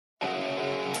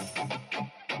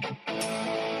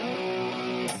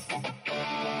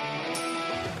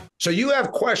So you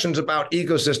have questions about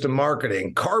ecosystem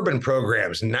marketing, carbon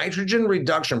programs, nitrogen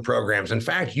reduction programs. In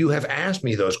fact, you have asked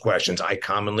me those questions. I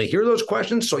commonly hear those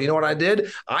questions. So you know what I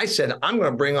did? I said, I'm going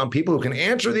to bring on people who can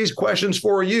answer these questions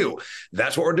for you.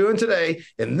 That's what we're doing today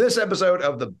in this episode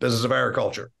of The Business of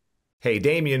Agriculture. Hey,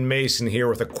 Damian Mason here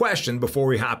with a question before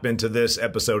we hop into this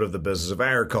episode of The Business of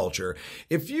Agriculture.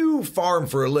 If you farm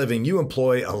for a living, you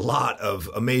employ a lot of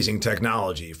amazing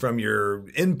technology, from your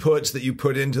inputs that you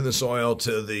put into the soil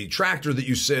to the tractor that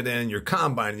you sit in, your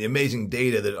combine, the amazing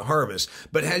data that it harvests.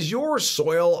 But has your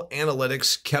soil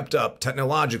analytics kept up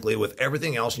technologically with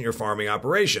everything else in your farming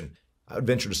operation? I would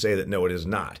venture to say that no, it is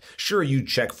not. Sure, you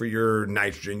check for your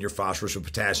nitrogen, your phosphorus, your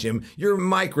potassium, your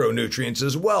micronutrients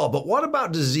as well. But what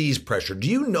about disease pressure? Do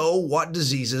you know what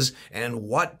diseases and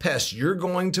what pests you're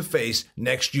going to face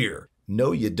next year?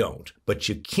 No, you don't. But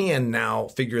you can now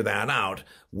figure that out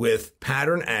with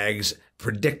Pattern Ag's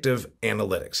predictive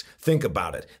analytics. Think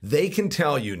about it. They can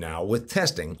tell you now with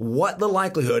testing what the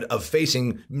likelihood of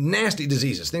facing nasty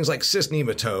diseases, things like cyst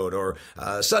nematode or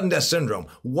sudden death syndrome,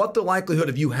 what the likelihood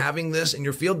of you having this in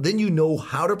your field. Then you know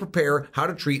how to prepare, how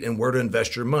to treat, and where to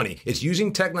invest your money. It's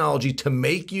using technology to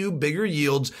make you bigger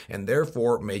yields and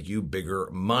therefore make you bigger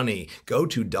money. Go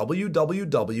to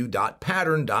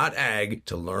www.pattern.ag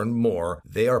to learn more.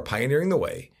 They are pioneering the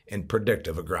way in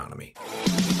predictive agronomy.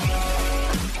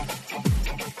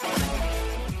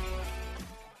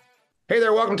 Hey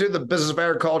there, welcome to The Business of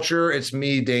Agriculture. It's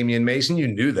me, Damian Mason. You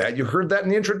knew that. You heard that in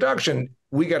the introduction.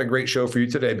 We got a great show for you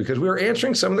today because we are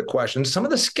answering some of the questions, some of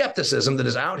the skepticism that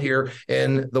is out here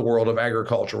in the world of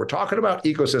agriculture. We're talking about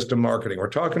ecosystem marketing. We're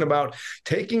talking about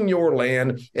taking your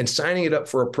land and signing it up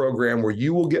for a program where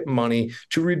you will get money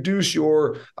to reduce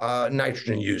your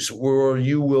nitrogen use, where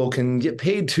you can get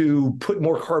paid to put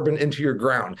more carbon into your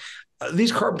ground.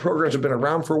 These carbon programs have been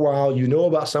around for a while. You know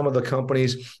about some of the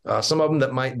companies, some of them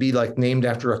that might be like named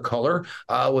after a color,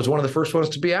 was one of the first ones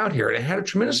to be out here. And it had a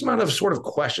tremendous amount of sort of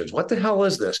questions. What the hell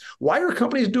is this? Why are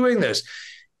companies doing this?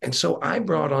 And so I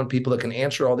brought on people that can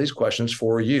answer all these questions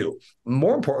for you.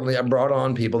 More importantly, I brought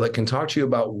on people that can talk to you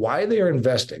about why they are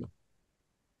investing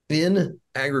in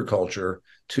agriculture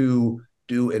to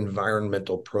do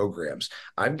environmental programs.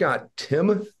 I've got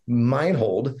Tim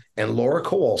Meinhold and Laura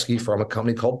Kowalski from a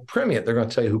company called Primient. They're going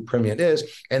to tell you who Primient is,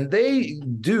 and they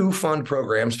do fund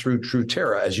programs through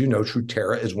Truterra. As you know,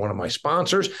 Truterra is one of my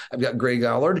sponsors. I've got Gregg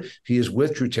Allard. He is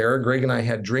with Truterra. Gregg and I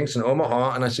had drinks in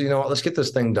Omaha, and I said, you know what, let's get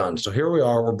this thing done. So here we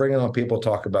are. We're bringing on people to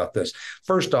talk about this.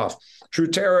 First off,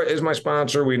 Truterra is my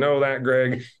sponsor. We know that,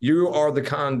 Gregg. You are the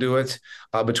conduit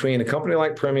between a company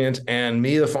like Primient and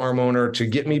me, the farm owner, to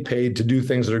get me paid to do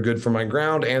things that are good for my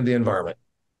ground and the environment.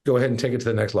 Go ahead and take it to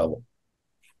the next level.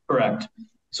 Correct.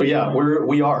 So yeah,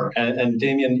 we are. And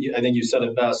Damian, I think you said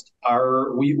it best.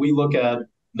 We look at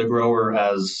the grower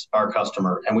as our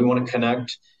customer, and we want to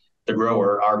connect the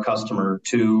grower, our customer,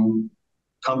 to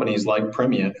companies like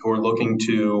Primient who are looking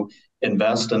to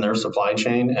invest in their supply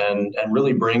chain and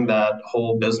really bring that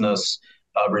whole business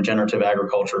of regenerative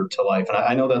agriculture to life. And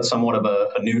I know that's somewhat of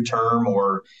a new term,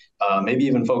 or maybe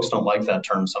even folks don't like that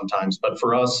term sometimes. But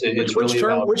for us, it's really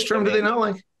about which term do they not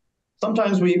like?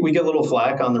 Sometimes we get a little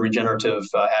flack on the regenerative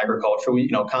agriculture.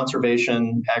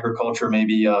 Conservation agriculture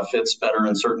maybe fits better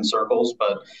in certain circles,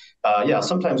 but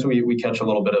sometimes we catch a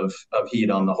little bit of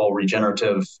heat on the whole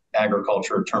regenerative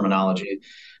agriculture terminology.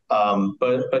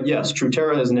 But yes,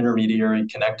 Truterra is an intermediary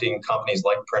connecting companies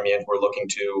like Primient who are looking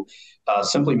to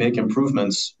simply make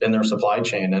improvements in their supply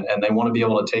chain. And they want to be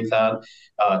able to take that,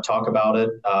 talk about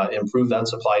it, improve that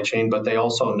supply chain. But they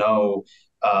also know,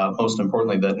 most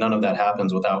importantly, that none of that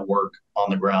happens without work on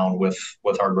the ground with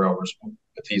our growers,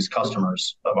 with these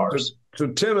customers of ours. So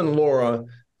Tim and Laura,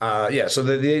 so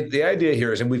the idea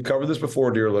here is, and we've covered this before,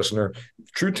 dear listener,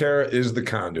 Truterra is the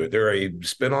conduit. They're a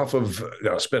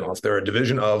they're a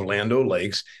division of Land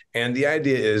O'Lakes. And the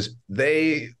idea is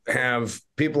they have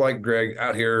people like Gregg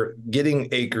out here getting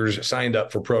acres signed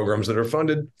up for programs that are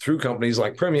funded through companies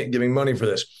like Primient giving money for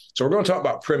this. So we're going to talk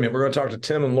about Primient. We're going to talk to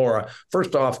Tim and Laura.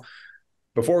 First off,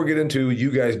 before we get into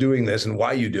you guys doing this and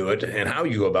why you do it and how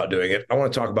you go about doing it, I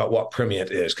want to talk about what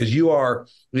Primient is, because you are,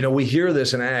 we hear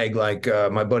this in ag, like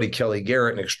my buddy Kelly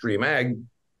Garrett in Extreme Ag.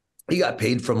 He got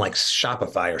paid from like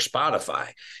Shopify or Spotify.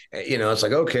 It's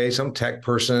like, okay, some tech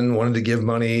person wanted to give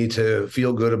money to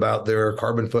feel good about their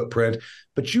carbon footprint,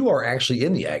 but you are actually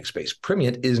in the ag space.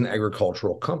 Primient is an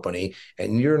agricultural company,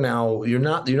 and you're not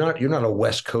a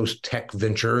West Coast tech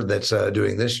venture that's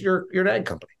doing this. You're an ag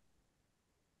company.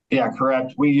 Yeah,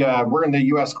 correct. We're in the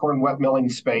U.S. corn wet milling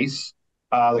space.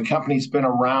 The company's been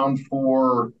around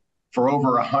for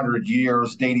over 100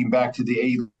 years, dating back to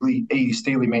the 80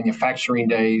 Staley manufacturing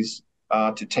days.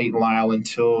 to Tate and Lyle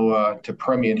until to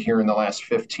Primient here in the last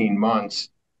 15 months.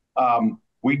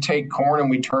 We take corn and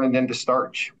we turn it into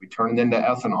starch. We turn it into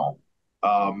ethanol.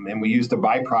 And we use the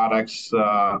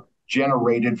byproducts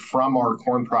generated from our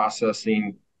corn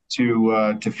processing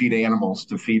to feed animals,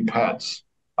 to feed pets.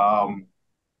 I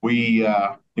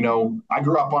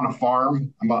grew up on a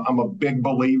farm. I'm a big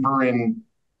believer in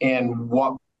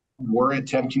what we're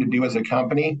attempting to do as a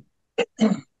company,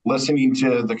 listening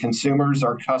to the consumers,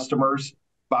 our customers,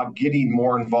 about getting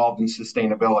more involved in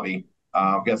sustainability.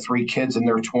 I've got 3 kids in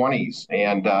their 20s,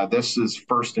 and this is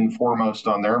first and foremost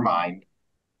on their mind.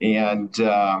 And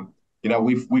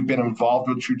we've been involved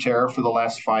with Truterra for the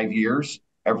last 5 years.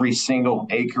 Every single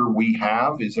acre we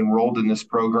have is enrolled in this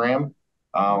program.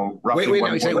 Wait,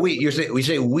 you say we. We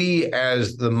say we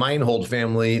as the Meinhold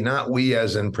family, not we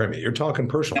as in Primient. You're talking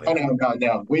personally.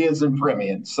 No. We as in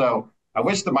Primient. So I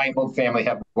wish the Meinhold family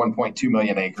had 1.2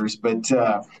 million acres, but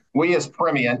we as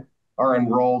Primient are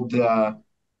enrolled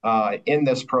in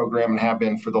this program and have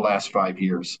been for the last 5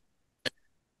 years.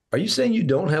 Are you saying you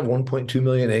don't have 1.2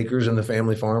 million acres in the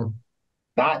family farm?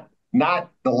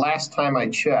 Not the last time I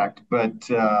checked, but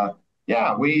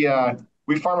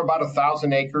we farm about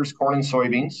 1,000 acres, corn and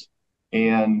soybeans.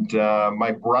 And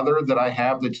my brother that I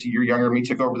have, that's a year younger than me,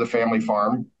 took over the family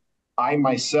farm. I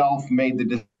myself made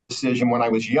the decision when I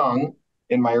was young,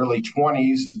 in my early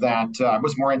 20s, that I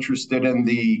was more interested in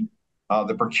the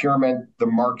procurement, the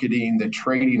marketing, the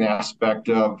trading aspect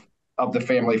of the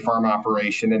family farm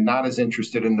operation, and not as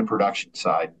interested in the production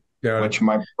side, which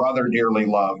my brother dearly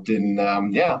loved. And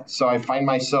so I find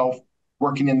myself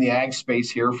working in the ag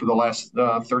space here for the last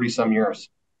 30 some years.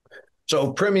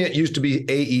 So Primient used to be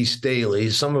A.E. Staley.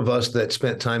 Some of us that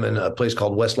spent time in a place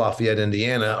called West Lafayette,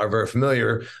 Indiana, are very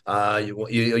familiar.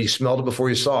 You smelled it before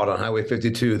you saw it on Highway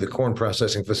 52, the corn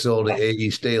processing facility, A.E.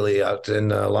 Staley out in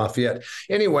Lafayette.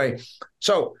 Anyway,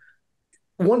 so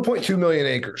 1.2 million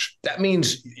acres. That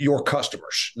means your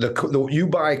customers. You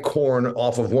buy corn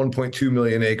off of 1.2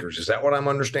 million acres. Is that what I'm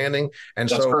understanding? And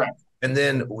that's correct. And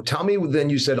then tell me, then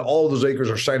you said all of those acres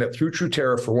are signed up through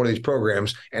Truterra for one of these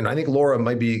programs. And I think Laura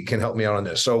can help me out on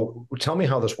this. So tell me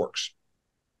how this works.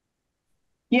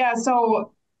 Yeah.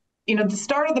 So, the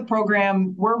start of the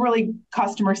program, we're a really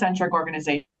customer-centric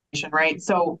organization, right?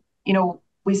 So,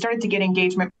 we started to get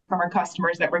engagement from our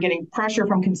customers that were getting pressure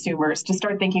from consumers to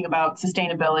start thinking about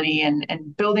sustainability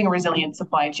and building a resilient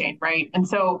supply chain, right? And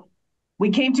so we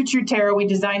came to Truterra, we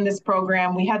designed this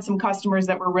program. We had some customers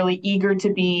that were really eager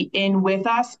to be in with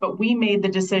us, but we made the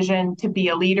decision to be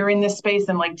a leader in this space.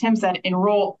 And like Tim said,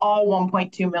 enroll all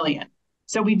 1.2 million.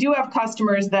 So we do have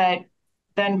customers that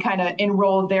then kind of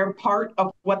enroll their part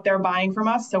of what they're buying from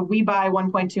us. So we buy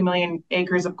 1.2 million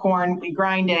acres of corn, we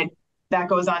grind it, that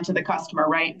goes on to the customer,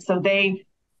 right? So they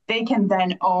can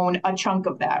then own a chunk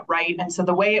of that, right? And so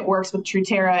the way it works with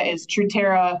Truterra is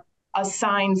Truterra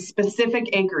assigns specific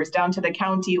acres down to the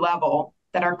county level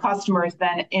that our customers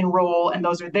then enroll, and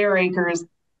those are their acres.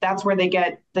 That's where they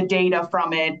get the data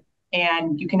from it,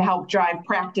 and you can help drive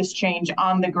practice change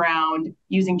on the ground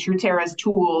using Truterra's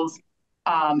tools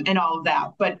and all of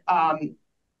that. But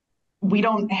we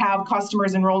don't have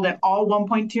customers enrolled at all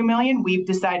 1.2 million. We've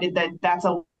decided that that's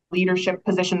a leadership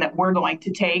position that we're going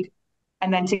to take,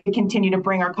 and then to continue to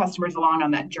bring our customers along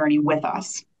on that journey with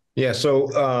us. Yeah. So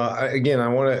again,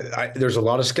 there's a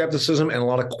lot of skepticism and a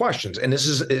lot of questions, and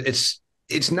it's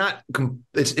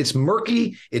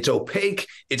murky, it's opaque.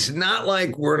 It's not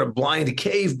like we're in a blind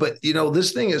cave, but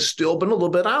this thing has still been a little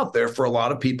bit out there for a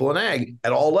lot of people in ag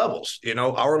at all levels,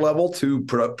 our level to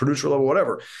producer level,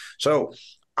 whatever. So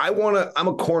I'm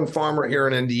a corn farmer here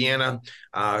in Indiana,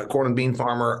 corn and bean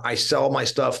farmer. I sell my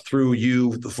stuff through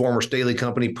you, the former Staley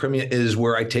company. Primient is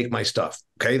where I take my stuff.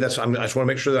 Okay. I just want to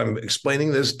make sure that I'm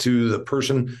explaining this to the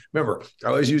person. Remember, I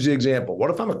always use the example. What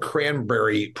if I'm a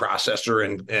cranberry processor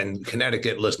in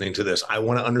Connecticut listening to this? I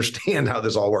want to understand how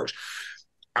this all works.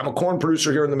 I'm a corn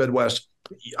producer here in the Midwest.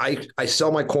 I sell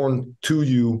my corn to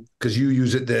you because you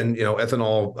use it then,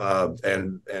 ethanol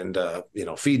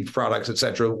and feed products, et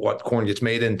cetera, what corn gets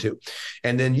made into.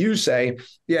 And then you say,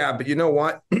 yeah, but you know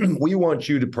what? We want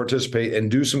you to participate and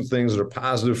do some things that are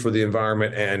positive for the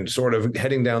environment and sort of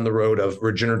heading down the road of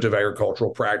regenerative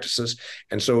agricultural practices.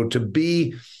 And so to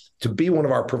be one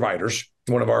of our providers,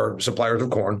 one of our suppliers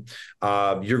of corn,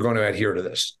 you're going to adhere to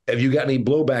this. Have you got any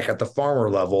blowback at the farmer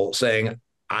level saying,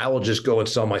 I will just go and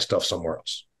sell my stuff somewhere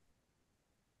else?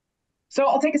 So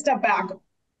I'll take a step back.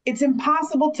 It's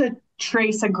impossible to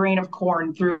trace a grain of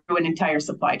corn through an entire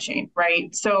supply chain,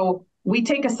 right? So we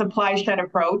take a supply shed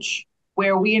approach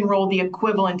where we enroll the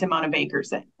equivalent amount of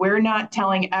acres in. We're not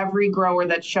telling every grower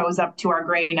that shows up to our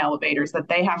grain elevators that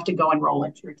they have to go enroll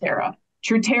in Truterra.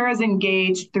 Truterra is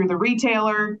engaged through the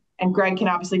retailer, and Gregg can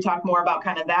obviously talk more about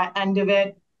kind of that end of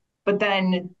it. But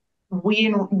then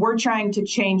we're trying to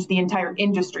change the entire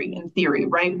industry in theory,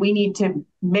 right? We need to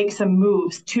make some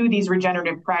moves to these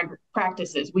regenerative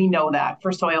practices. We know that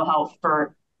for soil health,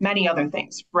 for many other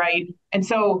things, right? And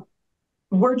so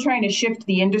we're trying to shift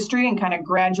the industry and kind of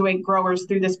graduate growers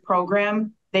through this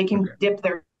program. They can dip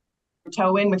their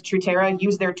toe in with Truterra,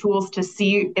 use their tools to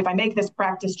see, if I make this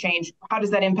practice change, how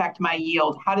does that impact my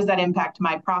yield? How does that impact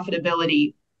my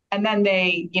profitability? And then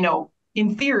they,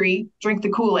 in theory, drink the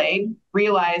Kool-Aid,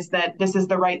 realize that this is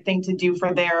the right thing to do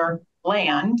for their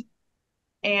land.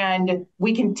 And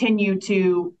we continue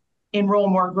to enroll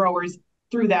more growers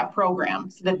through that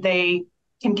program so that they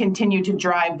can continue to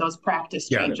drive those practice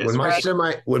changes.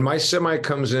 When my semi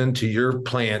comes into your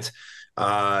plant,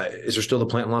 is there still the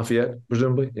plant in Lafayette,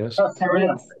 presumably? Yes. There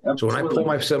is. So when I pull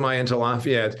my semi into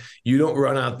Lafayette, you don't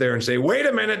run out there and say, wait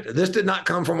a minute, this did not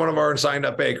come from one of our signed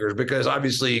up acres, because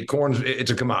obviously corn, it's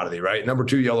a commodity, right? Number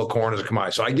 2, yellow corn is a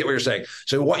commodity. So I get what you're saying.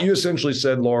 So what you essentially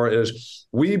said, Laura, is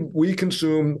we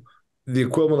consume the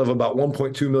equivalent of about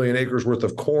 1.2 million acres worth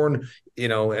of corn,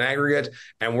 in aggregate.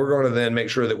 And we're going to then make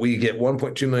sure that we get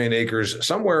 1.2 million acres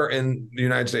somewhere in the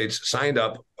United States signed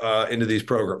up into these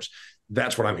programs.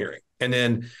 That's what I'm hearing. And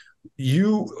then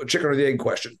chicken or the egg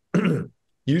question,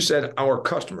 you said our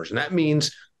customers, and that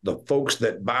means the folks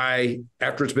that buy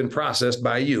after it's been processed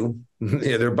by you,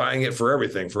 they're buying it for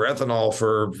everything, for ethanol,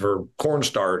 for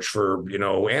cornstarch, for,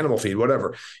 animal feed,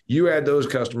 whatever. You had those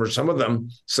customers. Some of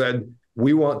them said,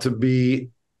 we want to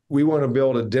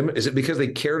build is it because they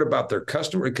cared about their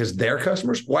customer, because they're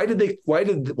customers? Why do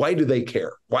they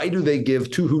care? Why do they give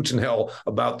two hoots in hell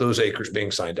about those acres being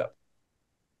signed up?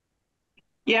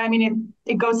 Yeah, I mean,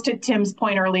 it goes to Tim's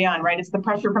point early on, right? It's the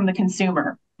pressure from the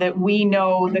consumer, that we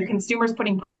know the consumer's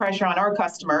putting pressure on our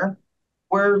customer.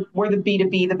 We're the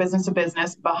B2B, the business to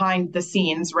business behind the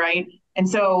scenes, right? And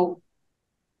so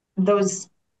those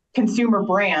consumer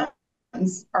brands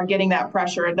are getting that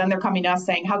pressure. Then they're coming to us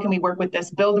saying, how can we work with this,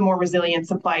 build a more resilient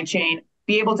supply chain,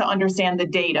 be able to understand the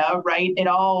data, right? It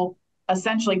all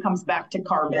essentially comes back to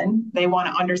carbon. They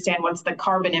want to understand what's the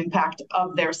carbon impact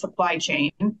of their supply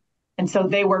chain. And so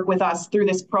they work with us through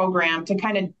this program to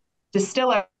kind of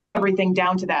distill everything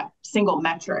down to that single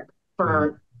metric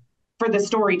for the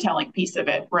storytelling piece of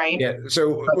it, right? Yeah.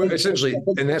 So essentially,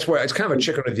 and that's why it's kind of a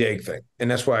chicken or the egg thing.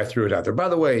 And that's why I threw it out there. By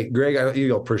the way, Gregg,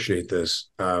 you'll appreciate this.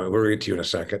 We're going to get to you in a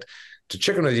second. It's a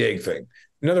chicken or the egg thing.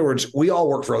 In other words, we all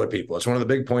work for other people. It's one of the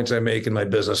big points I make in my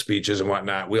business speeches and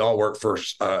whatnot. We all work for,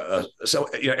 so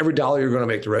every dollar you're going to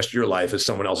make the rest of your life is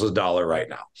someone else's dollar right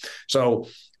now. So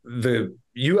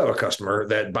you have a customer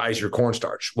that buys your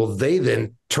cornstarch. Well, they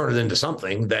then turn it into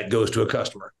something that goes to a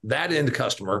customer. That end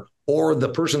customer, or the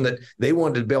person that they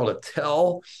wanted to be able to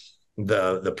tell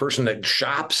the person that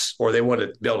shops, or they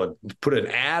wanted to be able to put an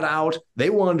ad out.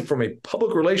 They wanted, from a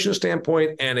public relations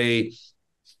standpoint and a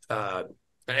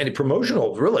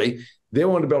promotional, really, they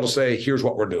wanted to be able to say, here's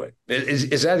what we're doing.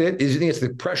 Is that it? Is you think it's the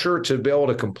pressure to be able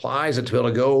to comply? Is it to be able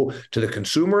to go to the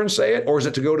consumer and say it? Or is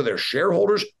it to go to their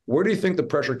shareholders? Where do you think the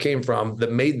pressure came from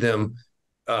that made them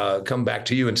come back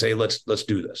to you and say, let's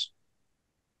do this?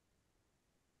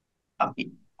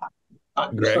 Gregg?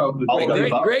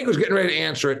 Gregg was getting ready to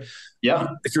answer it. Yeah.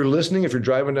 If you're listening, if you're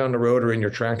driving down the road or in your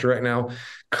tractor right now,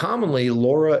 commonly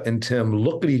Laura and Tim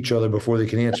look at each other before they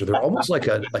can answer. They're almost like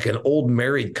an old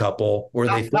married couple where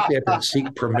they think they have to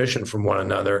seek permission from one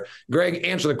another. Gregg,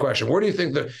 answer the question. Where do you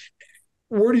think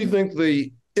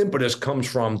the impetus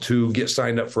comes from to get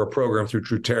signed up for a program through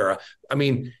Truterra? I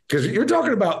mean, because you're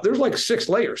talking about there's like 6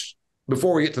 layers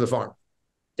before we get to the farm.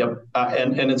 Yep.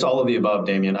 And it's all of the above,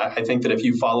 Damian. I think that if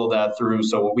you follow that through,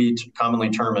 so what we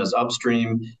commonly term as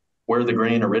upstream, where the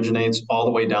grain originates, all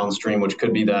the way downstream, which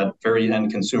could be that very end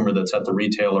consumer that's at the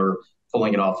retailer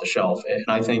pulling it off the shelf. And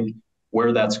I think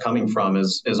where that's coming from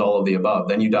is all of the above.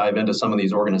 Then you dive into some of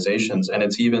these organizations, and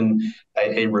it's even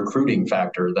a recruiting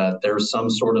factor, that there's some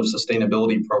sort of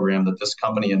sustainability program that this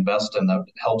company invests in that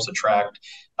helps attract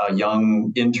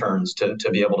young interns to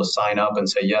be able to sign up and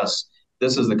say, yes,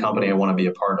 this is the company I want to be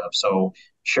a part of. So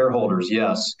shareholders,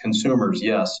 yes. Consumers,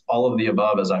 yes. All of the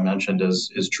above, as I mentioned,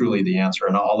 is truly the answer.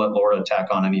 And I'll let Laura tack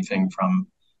on anything from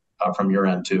your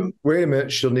end too. Wait a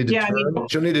minute. She'll need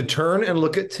to turn and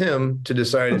look at Tim to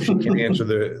decide if she can answer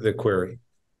the query.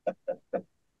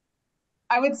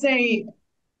 I would say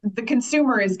the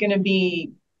consumer is going to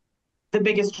be the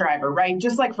biggest driver, right?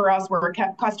 Just like for us, we're a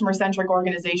customer-centric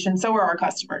organization, so are our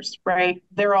customers, right?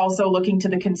 They're also looking to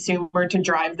the consumer to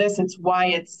drive this. It's why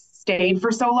it's stayed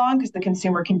for so long, because the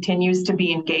consumer continues to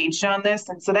be engaged on this.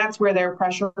 And so that's where their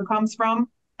pressure comes from.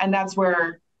 And that's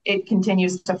where it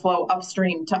continues to flow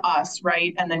upstream to us,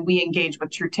 right? And then we engage with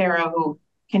Truterra, who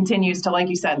continues to, like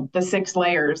you said, the 6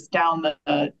 layers down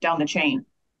the chain.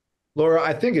 Laura,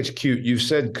 I think it's cute. You've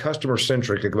said customer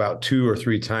centric about 2 or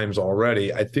 3 times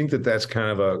already. I think that that's kind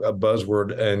of a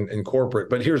buzzword in corporate,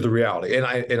 but here's the reality.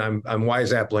 I'm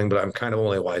wise appling, but I'm kind of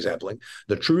only wise appling.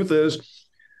 The truth is,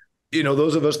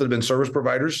 those of us that have been service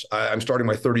providers, I'm starting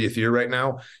my 30th year right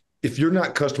now. If you're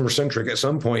not customer centric at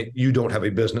some point, you don't have a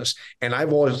business. And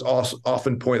I've always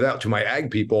often pointed out to my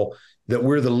ag people that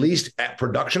we're the least at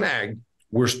production ag.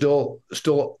 We're still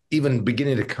even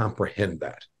beginning to comprehend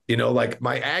that. Like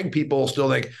my ag people still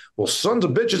think, well, sons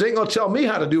of bitches ain't going to tell me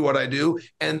how to do what I do.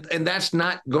 And that's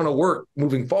not going to work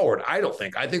moving forward. I don't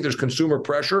think. I think there's consumer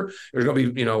pressure. There's going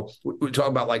to be, we talk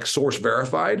about like source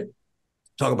verified.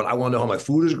 Talk about, I want to know how my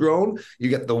food is grown. You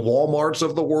get the Walmarts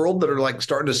of the world that are like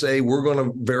starting to say, we're going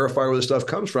to verify where this stuff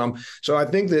comes from. So I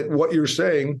think that what you're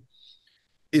saying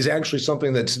is actually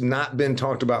something that's not been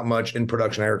talked about much in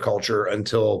production agriculture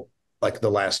until like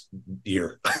the last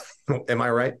year. Am I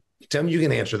right? Tim, you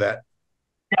can answer that.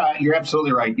 Yeah, you're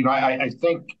absolutely right. I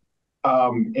think,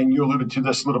 and you alluded to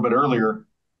this a little bit earlier,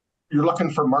 you're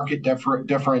looking for market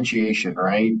differentiation,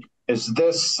 right? Is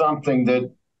this something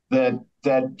that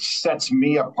sets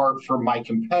me apart from my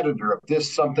competitor? Is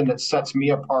this something that sets me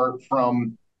apart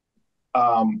from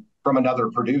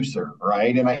another producer,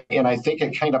 right? And I think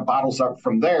it kind of bottles up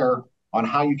from there on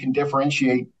how you can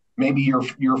differentiate maybe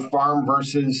your farm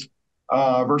versus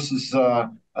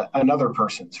another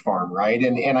person's farm, right?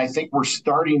 And I think we're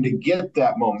starting to get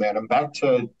that momentum. Back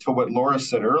to what Laura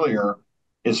said earlier,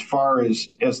 as far as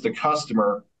the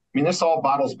customer, I mean, this all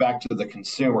bottles back to the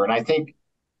consumer. And I think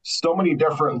so many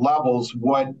different levels,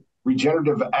 what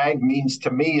regenerative ag means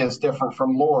to me is different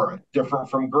from Laura, different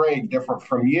from Gregg, different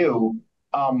from you.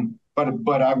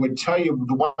 But I would tell you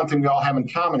the one thing we all have in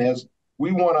common is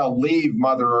we want to leave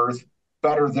Mother Earth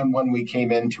better than when we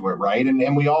came into it, right?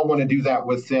 And we all want to do that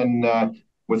within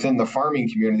the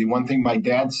farming community. One thing my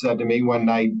dad said to me when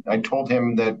I told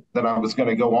him that I was going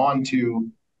to go on to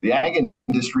the ag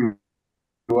industry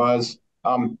was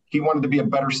he wanted to be a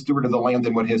better steward of the land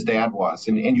than what his dad was.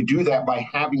 And you do that by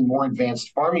having more advanced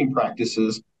farming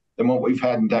practices than what we've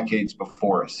had in decades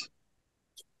before us.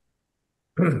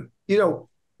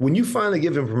 When you finally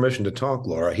give him permission to talk,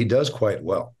 Laura, he does quite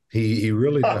well. He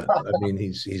really does. I mean,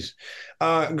 he's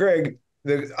Gregg,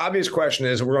 the obvious question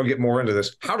is, and we're going to get more into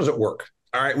this, how does it work?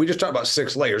 All right, we just talked about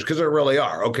 6 layers because there really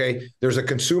are, okay? There's a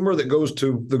consumer that goes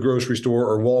to the grocery store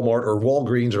or Walmart or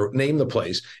Walgreens or name the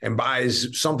place and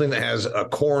buys something that has a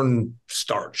corn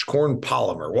starch, corn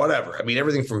polymer, whatever. I mean,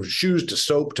 everything from shoes to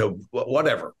soap to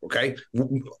whatever, okay?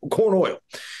 Corn oil.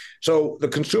 So the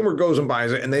consumer goes and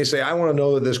buys it and they say, I want to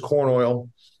know that this corn oil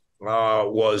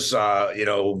was,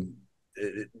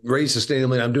 raised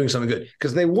sustainably and I'm doing something good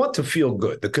because they want to feel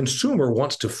good. The consumer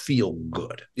wants to feel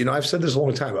good. I've said this a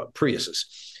long time about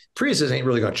Priuses. Priuses ain't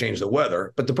really going to change the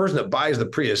weather, but the person that buys the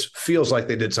Prius feels like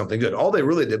they did something good. All they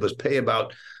really did was pay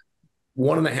about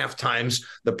 1.5 times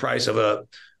the price of a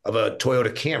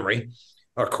Toyota Camry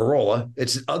or Corolla.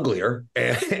 It's uglier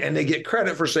and they get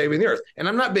credit for saving the earth. And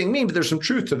I'm not being mean, but there's some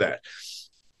truth to that.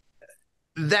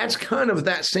 That's kind of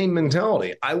that same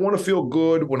mentality. I want to feel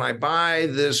good when I buy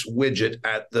this widget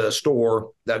at the store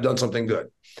that I've done something good.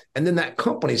 And then that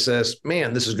company says,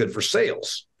 man, this is good for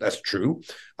sales. That's true.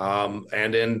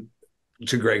 And then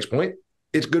to Gregg's point,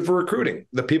 it's good for recruiting.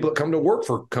 The people that come to work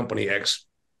for company X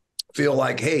feel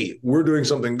like, hey, we're doing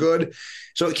something good.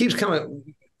 So it keeps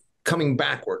coming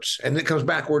backwards. And it comes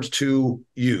backwards to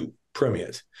you,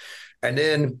 Primient. And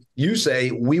then you say,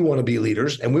 we want to be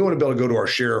leaders and we want to be able to go to our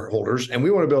shareholders and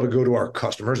we want to be able to go to our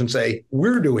customers and say,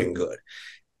 we're doing good.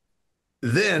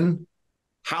 Then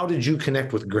how did you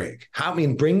connect with Gregg?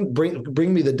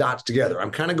 Bring me the dots together. I'm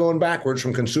kind of going backwards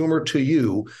from consumer to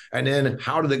you. And then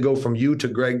how did it go from you to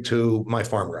Gregg to my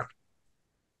farm ground?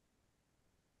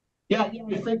 Yeah,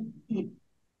 I think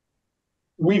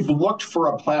we've looked for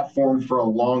a platform for a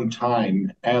long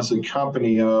time as a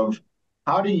company of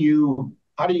how do you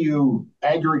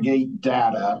aggregate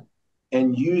data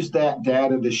and use that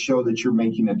data to show that you're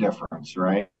making a difference,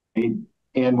 right? And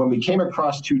when we came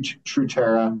across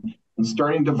Truterra and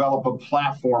starting to develop a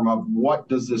platform of what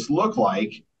does this look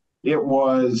like, it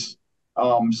was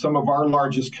some of our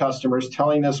largest customers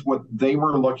telling us what they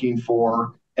were looking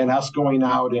for and us going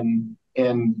out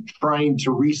and trying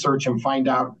to research and find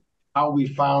out how we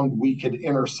found we could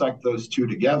intersect those two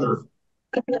together.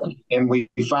 And we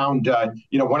found,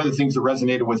 one of the things that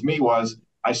resonated with me was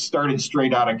I started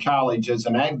straight out of college as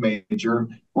an ag major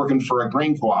working for a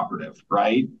grain cooperative,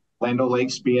 right? Land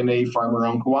O'Lakes being a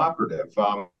farmer-owned cooperative.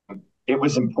 it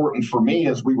was important for me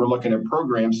as we were looking at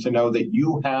programs to know that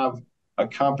you have a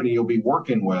company you'll be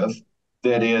working with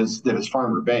that is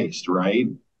farmer based, right?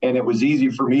 And it was easy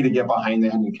for me to get behind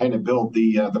that and kind of build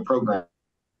the program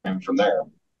from there.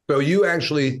 So you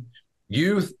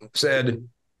said,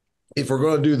 if we're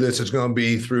going to do this, it's going to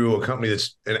be through a company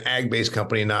that's an ag-based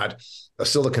company, not a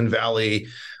Silicon Valley.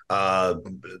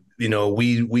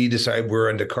 We decide we're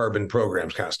into carbon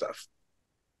programs kind of stuff.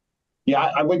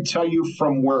 Yeah, I would tell you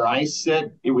from where I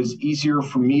sit, it was easier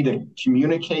for me to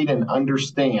communicate and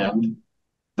understand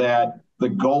that the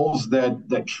goals that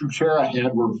Truterra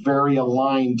had were very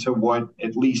aligned to what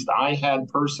at least I had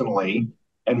personally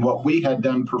and what we had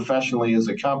done professionally as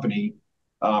a company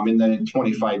in the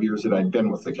 25 years that I'd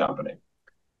been with the company.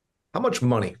 How much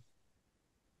money?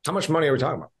 How much money are we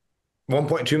talking about?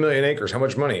 1.2 million acres. How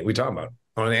much money are we talking about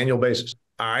on an annual basis?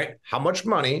 All right. How much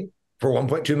money for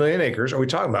 1.2 million acres are we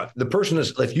talking about? The person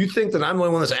is, if you think that I'm the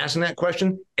only one that's asking that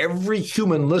question, every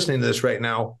human listening to this right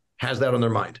now has that on their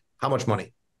mind. How much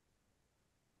money?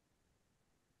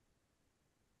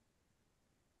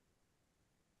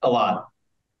 A lot.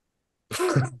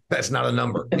 That's not a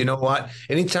number. You know what?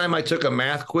 Anytime I took a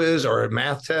math quiz or a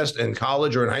math test in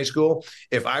college or in high school,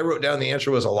 if I wrote down the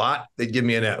answer was a lot, they'd give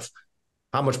me an F.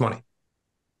 How much money?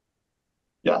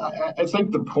 Yeah, I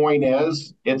think the point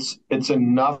is it's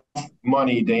enough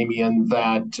money, Damian,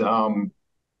 that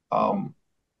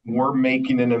we're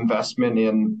making an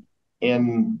investment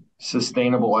in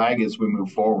sustainable ag as we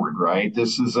move forward, right?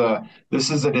 This is a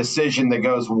decision that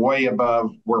goes way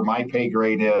above where my pay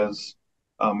grade is,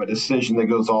 a decision that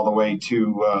goes all the way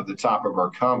to the top of our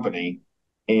company,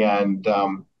 and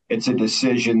it's a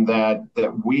decision that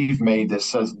we've made that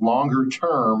says longer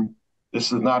term.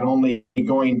 This is not only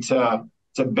going to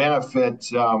benefit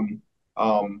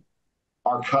our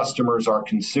customers, our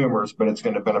consumers, but it's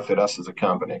going to benefit us as a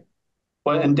company.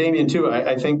 Well, and Damian, too,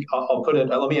 I think I'll put it,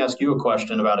 let me ask you a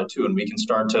question about it, too, and we can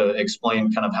start to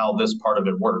explain kind of how this part of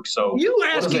it works. So you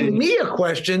asking me a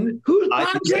question? Whose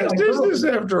podcast is this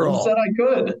after all? You said I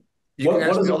could. You can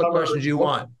ask me all the questions you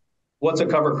want. What's a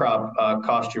cover crop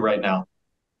cost you right now?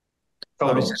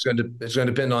 It's going to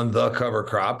depend on the cover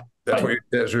crop. That's right.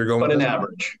 where you're going. But an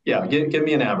average. Yeah, give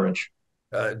me an average.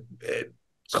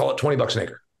 Call it $20 an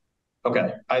acre.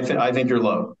 Okay, I think you're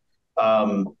low.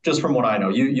 Just from what I know,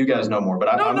 you guys know more,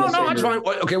 but no, that's fine.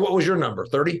 Okay, what was your number?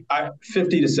 30?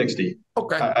 50 to 60.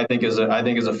 Okay, I think is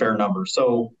a fair number.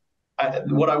 So,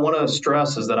 what I want to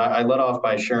stress is that I led off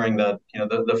by sharing that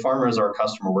the farmer is our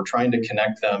customer. We're trying to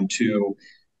connect them to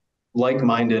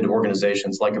like-minded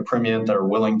organizations like a Primient that are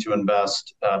willing to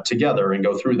invest together and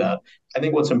go through that. I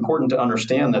think what's important to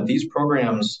understand that these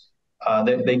programs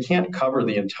they can't cover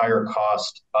the entire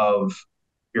cost of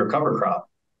your cover crop.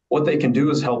 What they can do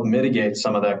is help mitigate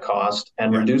some of that cost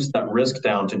and reduce that risk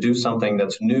down to do something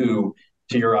that's new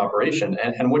to your operation.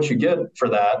 And what you get for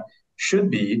that should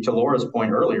be, to Laura's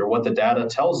point earlier, what the data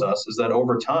tells us is that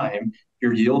over time,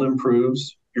 your yield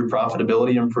improves, your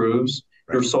profitability improves,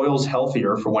 your soil's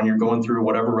healthier for when you're going through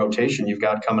whatever rotation you've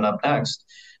got coming up next.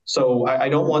 So I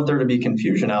don't want there to be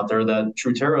confusion out there that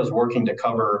Truterra is working to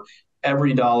cover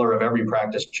every dollar of every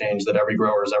practice change that every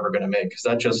grower is ever going to make,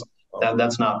 because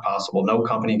that's not possible. No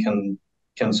company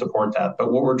can support that.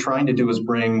 But what we're trying to do is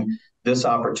bring this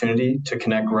opportunity to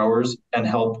connect growers and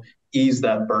help ease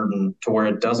that burden to where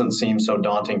it doesn't seem so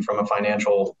daunting from a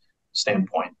financial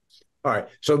standpoint. All right.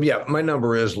 So, yeah, my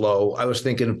number is low. I was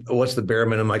thinking, what's the bare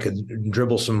minimum? I could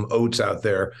dribble some oats out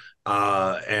there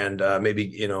and maybe,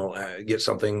 get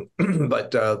something.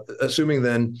 But assuming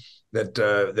then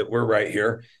that we're right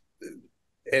here,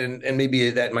 and maybe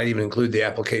that might even include the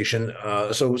application.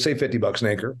 So say $50 an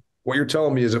acre. What you're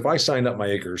telling me is if I signed up my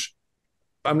acres,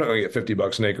 I'm not going to get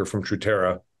 $50 an acre from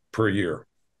Truterra per year,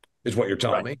 is what you're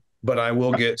telling me. But I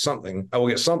will get something. I will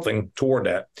get something toward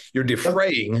that. You're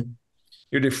defraying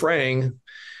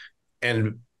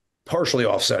and partially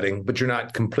offsetting, but you're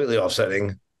not completely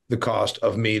offsetting the cost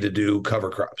of me to do cover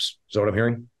crops. Is that what I'm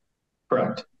hearing?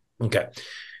 Correct. Okay.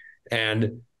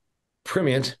 And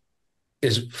Primient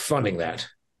is funding that.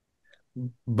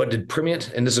 But did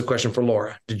Primient, and this is a question for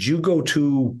Laura, did you go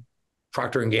to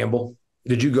Procter & Gamble?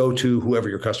 Did you go to whoever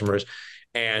your customer is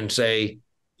and say,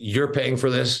 you're paying for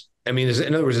this? I mean,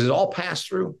 in other words, is it all passed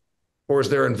through? Or is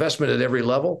there investment at every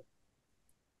level?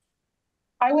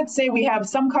 I would say we have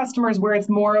some customers where it's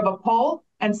more of a pull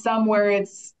and some where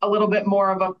it's a little bit more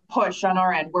of a push on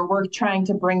our end, where we're trying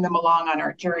to bring them along on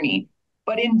our journey.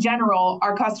 But in general,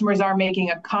 our customers are making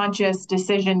a conscious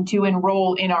decision to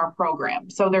enroll in our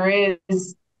program. So there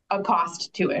is a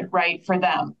cost to it, right, for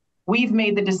them. We've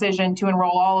made the decision to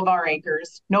enroll all of our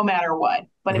acres, no matter what.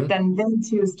 But if then they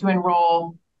choose to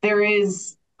enroll there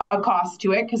is a cost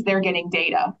to it because they're getting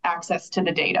data, access to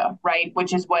the data, right?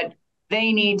 Which is what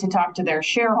they need to talk to their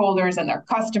shareholders and their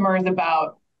customers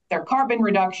about their carbon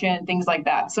reduction, things like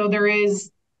that. So there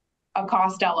is a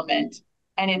cost element,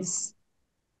 and it's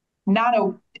not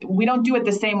we don't do it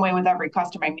the same way with every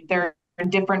customer. I mean, there are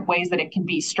different ways that it can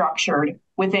be structured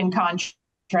within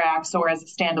contracts or as a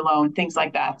standalone, things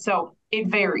like that. So it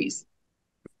varies.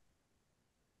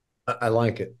 I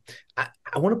like it.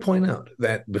 I want to point out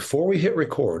that before we hit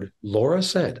record, Laura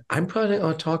said, I'm probably not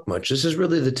going to talk much. This is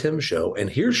really the Tim show. And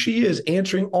here she is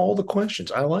answering all the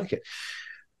questions. I like it.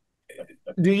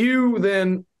 Do you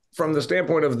then, from the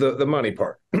standpoint of the money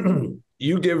part,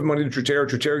 you give money to Truterra,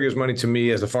 Truterra gives money to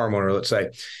me as a farm owner, let's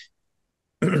say.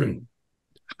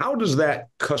 How does that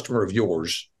customer of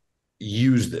yours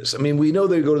use this? I mean, we know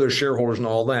they go to their shareholders and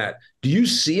all that. Do you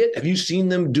see it? Have you seen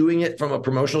them doing it from a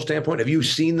promotional standpoint? Have you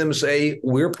seen them say,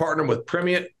 we're partnering with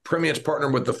Primient, Primient's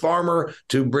partnering with the farmer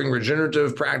to bring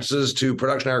regenerative practices to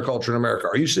production agriculture in America?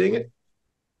 Are you seeing it?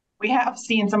 We have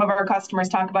seen some of our customers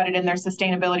talk about it in their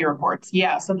sustainability reports.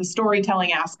 Yeah, so the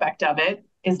storytelling aspect of it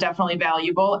is definitely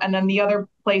valuable. And then the other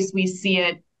place we see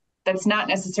it that's not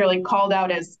necessarily called out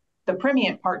as the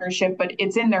Primient partnership, but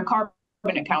it's in their carbon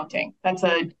accounting. That's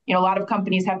a lot of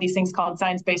companies have these things called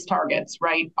science-based targets,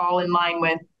 right? All in line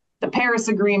with the Paris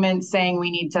Agreement saying we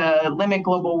need to limit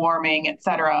global warming, et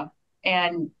cetera.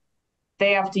 And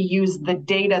they have to use the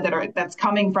data that's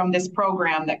coming from this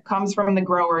program that comes from the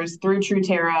growers through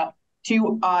Truterra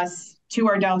to us, to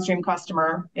our downstream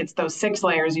customer. It's those 6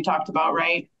 layers you talked about,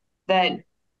 right? That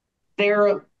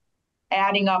they're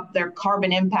adding up their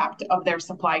carbon impact of their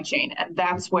supply chain. And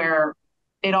that's where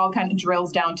it all kind of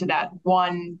drills down to that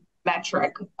one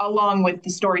metric, along with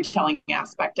the storytelling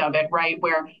aspect of it, right?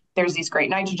 Where there's these great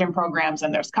nitrogen programs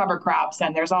and there's cover crops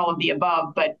and there's all of the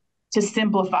above. But to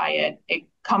simplify it, it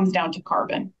comes down to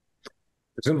carbon.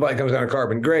 Simplify comes down to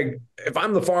carbon. Gregg, if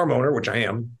I'm the farm owner, which I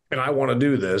am, and I want to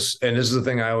do this, and this is the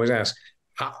thing I always ask,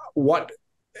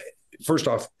 first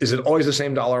off, is it always the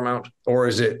same dollar amount, or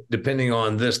is it depending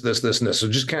on this, and this? So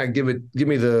just kind of give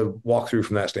me the walkthrough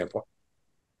from that standpoint.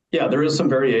 Yeah, there is some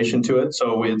variation to it.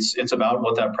 So it's about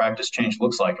what that practice change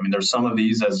looks like. I mean, there's some of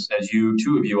these, as you,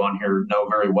 2 of you on here know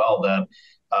very well, that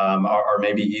are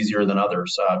maybe easier than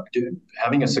others.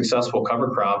 Having a successful cover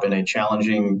crop in a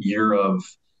challenging year of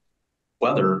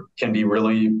weather can be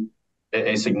really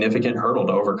a significant hurdle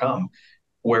to overcome.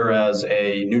 Whereas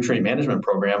a nutrient management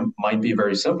program might be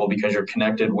very simple because you're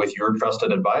connected with your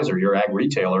trusted advisor, your ag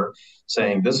retailer,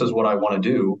 saying, this is what I want to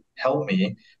do, help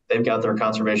me. They've got their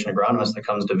conservation agronomist that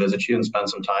comes to visit you and spend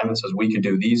some time and says, we could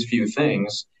do these few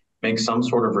things, make some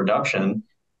sort of reduction,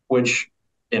 which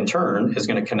in turn is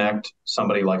going to connect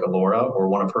somebody like a Laura or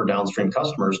one of her downstream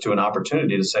customers to an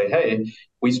opportunity to say, hey,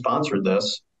 we sponsored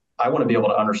this. I want to be able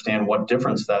to understand what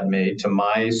difference that made to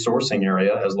my sourcing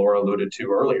area, as Laura alluded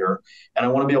to earlier. And I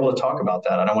want to be able to talk about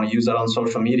that. And I want to use that on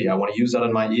social media. I want to use that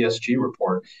in my ESG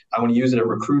report. I want to use it at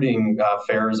recruiting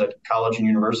fairs at college and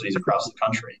universities across the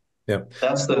country. Yep.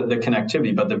 That's the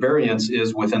connectivity, but the variance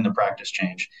is within the practice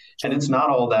change. And it's not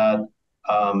all that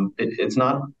it's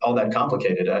not all that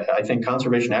complicated. I think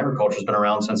conservation agriculture has been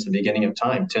around since the beginning of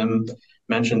time. Tim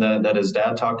mentioned that his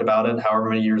dad talked about it, however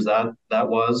many years that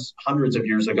was, hundreds of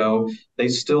years ago. They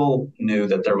still knew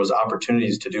that there was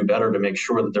opportunities to do better to make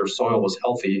sure that their soil was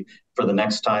healthy for the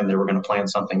next time they were going to plant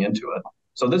something into it.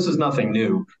 So this is nothing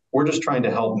new. We're just trying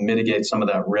to help mitigate some of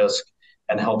that risk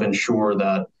and help ensure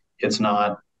that it's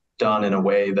not done in a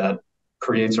way that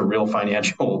creates a real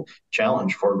financial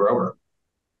challenge for a grower.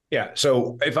 Yeah.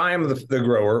 So if I am the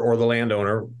grower or the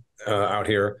landowner out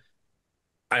here,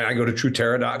 I go to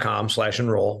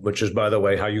Truterra.com/enroll, which is, by the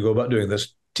way, how you go about doing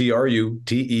this.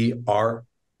 Truterra,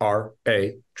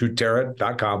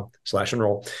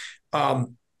 Truterra.com/enroll.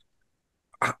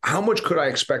 How much could I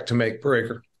expect to make per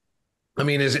acre? I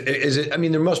mean, is it, I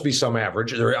mean, there must be some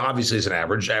average. There obviously is an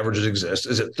average. Averages exist.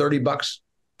 Is it $30,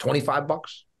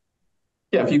 $25?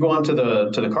 Yeah. If you go onto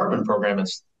the carbon program,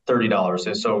 it's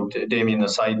 $30. So Damian,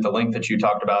 the link that you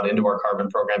talked about into our carbon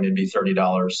program, it'd be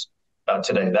 $30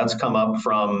 today. That's come up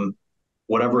from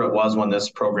whatever it was when this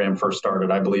program first started.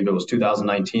 I believe it was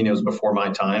 2019. It was before my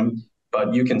time,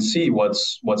 but you can see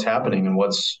what's happening and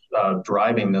what's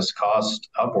driving this cost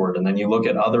upward. And then you look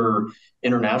at other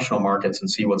international markets and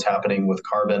see what's happening with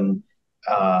carbon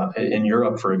in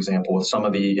Europe, for example, with some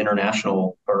of the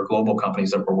international or global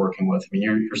companies that we're working with. I mean,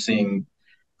 you're seeing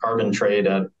carbon trade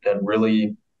at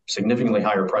really significantly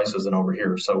higher prices than over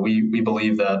here. So we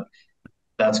believe that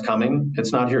that's coming.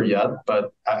 It's not here yet,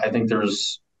 but I think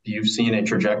you've seen a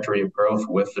trajectory of growth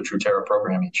with the Truterra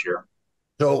program each year.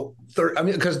 So, I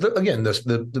mean, because again,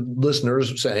 the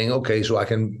listeners saying, okay, so I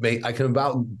can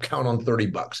about count on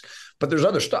 $30, but there's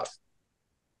other stuff,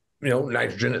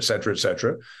 nitrogen, et cetera, et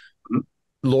cetera. Mm-hmm.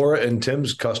 Laura and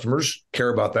Tim's customers care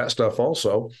about that stuff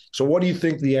also. So, what do you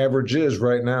think the average is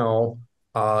right now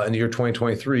in the year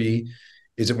 2023?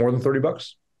 Is it more than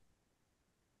 $30?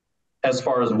 As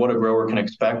far as what a grower can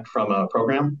expect from a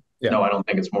program, yeah. No, I don't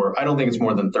think it's more. I don't think it's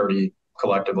more than 30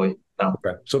 collectively. No.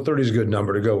 Okay, so 30 is a good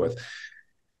number to go with.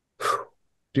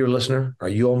 Dear listener, are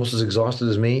you almost as exhausted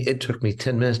as me? It took me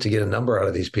 10 minutes to get a number out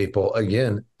of these people.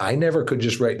 Again, I never could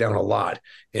just write down a lot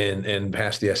and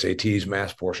pass the SATs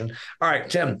math portion. All right,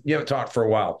 Tim, you haven't talked for a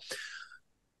while.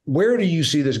 Where do you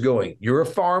see this going? You're a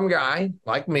farm guy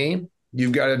like me.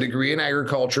 You've got a degree in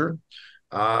agriculture.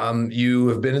 You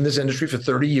have been in this industry for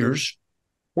 30 years.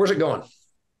 Where's it going?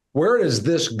 Where does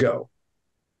this go?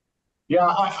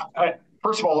 Yeah,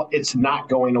 first of all, it's not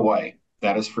going away.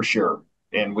 That is for sure.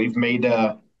 And we've made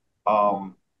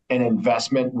an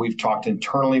investment. We've talked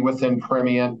internally within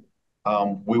Primient.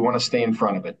 We want to stay in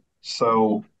front of it.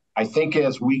 So I think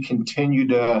as we continue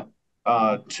to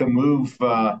move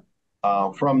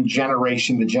from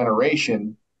generation to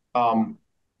generation,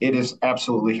 it is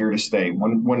absolutely here to stay.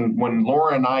 When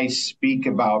Laura and I speak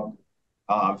about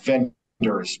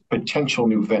vendors, potential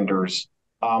new vendors,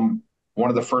 one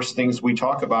of the first things we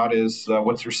talk about is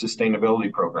what's your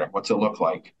sustainability program? What's it look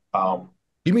like?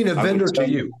 You mean a vendor to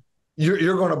you?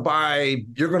 You're going to buy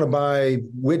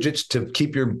widgets to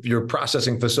keep your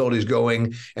processing facilities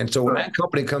going, and so when that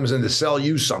company comes in to sell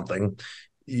you something,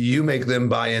 you make them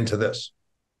buy into this.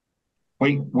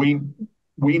 We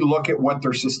look at what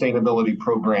their sustainability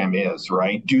program is,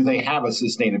 right? Do they have a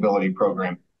sustainability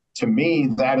program? To me,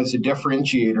 that is a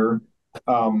differentiator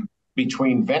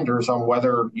between vendors on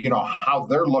whether, how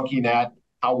they're looking at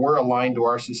how we're aligned to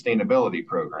our sustainability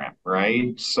program,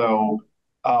 right? So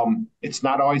it's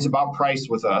not always about price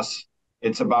with us.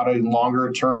 It's about a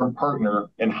longer term partner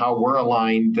and how we're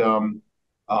aligned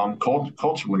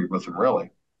culturally with them, really.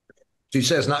 So you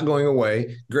said it's not going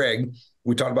away. Gregg,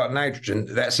 we talked about nitrogen.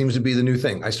 That seems to be the new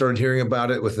thing. I started hearing about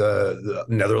it with the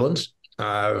Netherlands.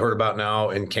 I've heard about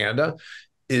now in Canada.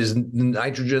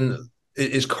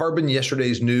 Is carbon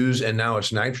yesterday's news and now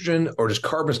it's nitrogen, or does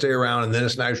carbon stay around and then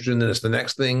it's nitrogen, then it's the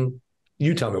next thing?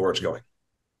 You tell me where it's going.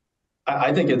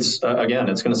 I think it's, again,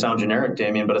 it's going to sound generic,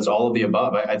 Damian, but it's all of the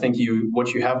above. I think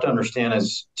what you have to understand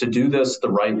is to do this the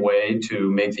right way to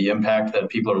make the impact that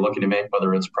people are looking to make,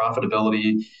 whether it's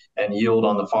profitability and yield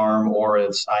on the farm, or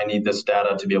it's, I need this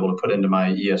data to be able to put into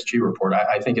my ESG report.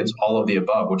 I think it's all of the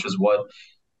above, which is what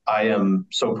I am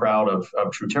so proud of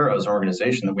Truterra as an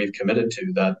organization that we've committed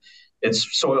to, that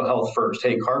it's soil health first.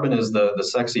 Hey, carbon is the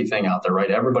sexy thing out there, right?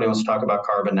 Everybody wants to talk about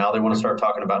carbon. Now they want to start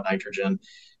talking about nitrogen.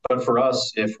 But for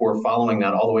us, if we're following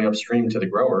that all the way upstream to the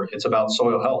grower, it's about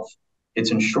soil health.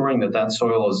 It's ensuring that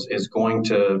soil is going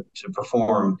to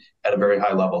perform at a very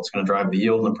high level. It's going to drive the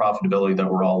yield and the profitability that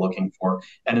we're all looking for.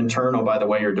 And in turn, oh, by the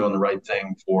way, you're doing the right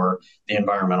thing for the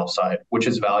environmental side, which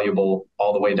is valuable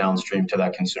all the way downstream to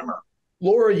that consumer.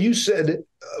 Laura, you said,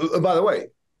 by the way,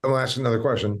 I'm going to ask another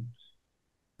question.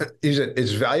 You said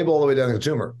it's valuable all the way down to the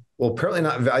consumer. Well, apparently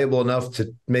not valuable enough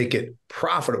to make it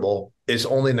profitable. It's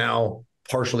only now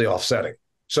partially offsetting.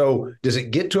 So does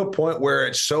it get to a point where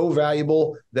it's so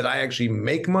valuable that I actually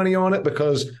make money on it?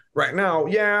 Because right now,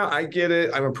 yeah, I get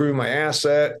it. I'm improving my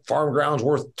asset. Farm ground's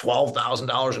worth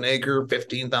 $12,000 an acre,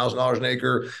 $15,000 an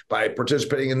acre. By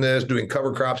participating in this, doing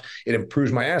cover crops, it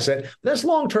improves my asset. That's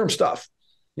long-term stuff.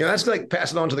 That's like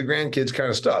pass it on to the grandkids kind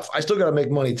of stuff. I still got to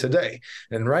make money today.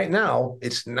 And right now,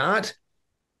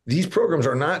 these programs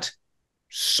are not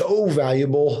so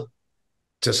valuable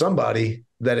to somebody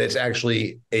that it's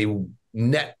actually a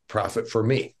net profit for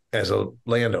me as a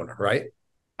landowner, right?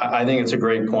 I think it's a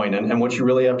great point. And what you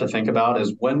really have to think about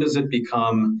is, when does it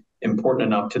become important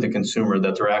enough to the consumer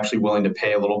that they're actually willing to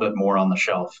pay a little bit more on the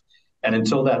shelf? And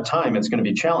until that time, it's going to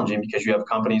be challenging, because you have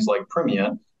companies like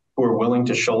Primient who are willing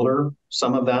to shoulder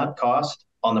some of that cost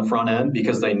on the front end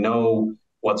because they know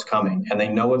what's coming and they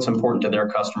know it's important to their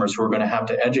customers, who are going to have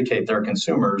to educate their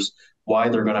consumers why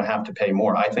they're going to have to pay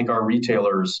more. I think our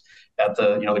retailers at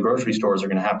the grocery stores are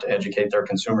going to have to educate their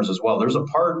consumers as well. There's a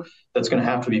part that's going to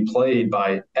have to be played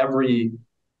by every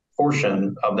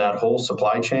portion of that whole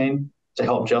supply chain to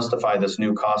help justify this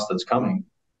new cost that's coming.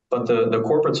 But the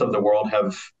corporates of the world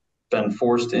have been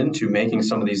forced into making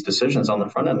some of these decisions on the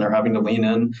front end. They're having to lean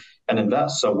in and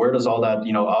invest. So where does all that,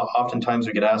 oftentimes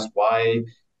we get asked, why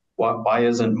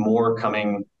isn't more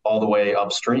coming all the way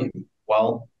upstream?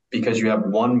 Well, because you have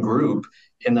one group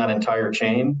in that entire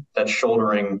chain that's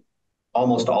shouldering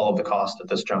almost all of the cost at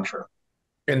this juncture.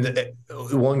 And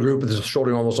one group is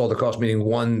shouldering almost all the costs, meaning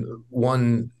one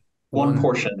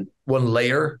portion, one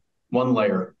layer. One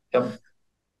layer. Yep.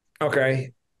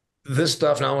 Okay. This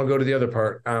stuff, now I'm going to go to the other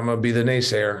part. I'm going to be the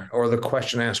naysayer or the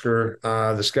question asker,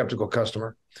 the skeptical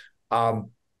customer.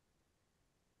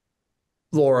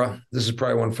 Laura, this is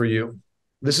probably one for you.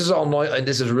 This is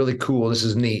this is really cool. This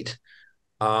is neat.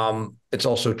 It's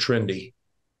also trendy.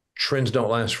 Trends don't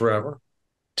last forever.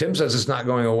 Tim says it's not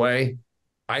going away.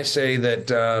 I say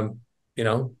that,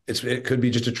 it could be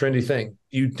just a trendy thing.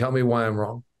 You tell me why I'm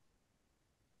wrong.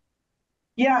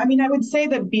 Yeah, I mean, I would say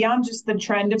that beyond just the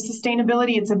trend of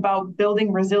sustainability, it's about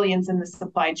building resilience in the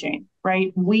supply chain,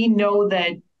 right? We know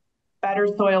that better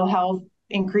soil health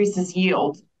increases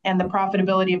yield and the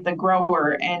profitability of the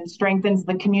grower and strengthens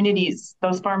the communities,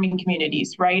 those farming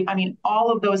communities, right? I mean,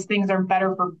 all of those things are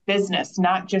better for business,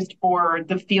 not just for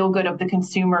the feel good of the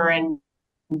consumer and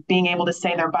being able to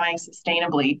say they're buying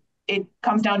sustainably. It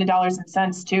comes down to dollars and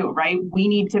cents too, right? We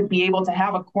need to be able to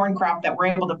have a corn crop that we're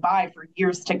able to buy for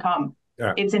years to come.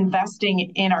 Yeah. It's investing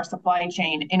in our supply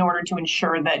chain in order to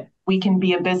ensure that we can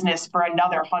be a business for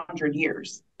another 100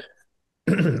 years.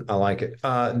 I like it.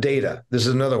 Data. This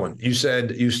is another one. You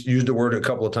said you used the word a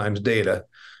couple of times, data.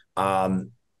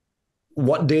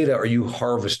 What data are you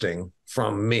harvesting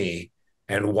from me,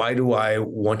 and why do I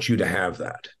want you to have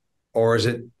that? Or is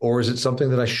it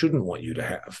something that I shouldn't want you to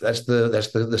have? That's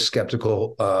the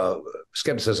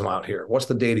skepticism out here. What's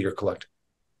the data you're collecting?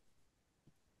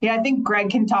 Yeah, I think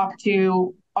Gregg can talk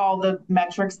to all the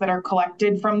metrics that are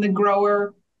collected from the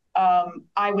grower.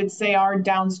 I would say our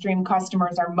downstream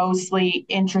customers are mostly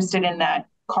interested in that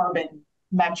carbon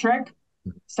metric.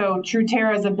 So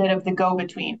Truterra is a bit of the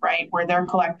go-between, right? Where they're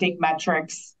collecting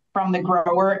metrics from the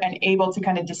grower and able to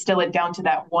kind of distill it down to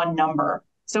that one number.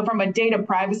 So from a data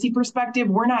privacy perspective,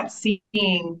 we're not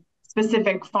seeing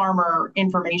specific farmer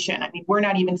information. I mean, we're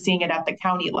not even seeing it at the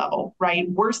county level, right?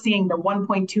 We're seeing the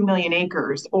 1.2 million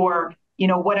acres or,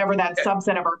 whatever that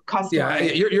subset of our customer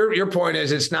is. Your point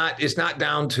is it's not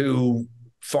down to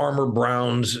Farmer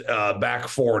Brown's back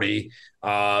 40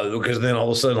 because then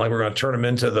all of a sudden, like, we're going to turn them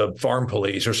into the farm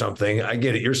police or something. I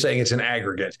get it. You're saying it's an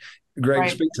aggregate. Gregg,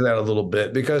 right. Speak to that a little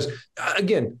bit because,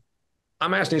 again,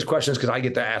 I'm asking these questions because I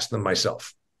get to ask them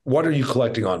myself. What are you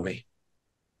collecting on me?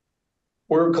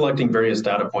 We're collecting various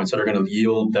data points that are going to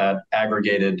yield that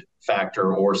aggregated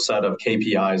factor or set of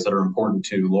KPIs that are important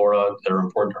to Laura, that are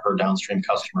important to her downstream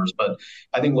customers. But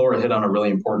I think Laura hit on a really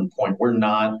important point. We're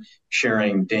not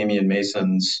sharing Damian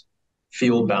Mason's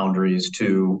field boundaries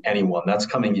to anyone. That's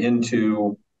coming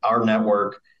into our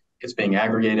network. It's being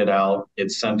aggregated out.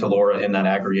 It's sent to Laura in that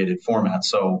aggregated format.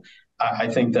 So I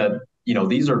think that,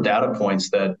 these are data points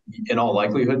that in all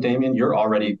likelihood, Damian, you're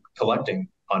already collecting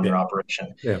on your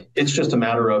operation. Yeah. It's just a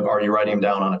matter of, are you writing them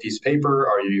down on a piece of paper?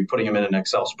 Are you putting them in an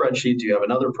Excel spreadsheet? Do you have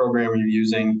another program you're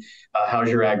using? How's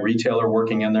your ag retailer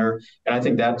working in there? And I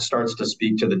think that starts to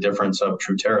speak to the difference of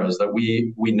Truterra is that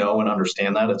we know and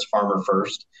understand that it's farmer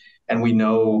first, and we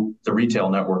know the retail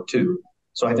network too.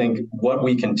 So I think what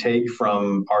we can take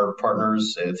from our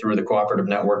partners through the cooperative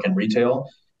network and retail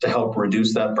to help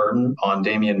reduce that burden on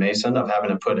Damian Mason of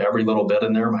having to put every little bit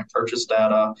in there, my purchase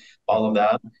data, all of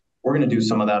that. We're going to do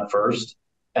some of that first,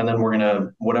 and then we're going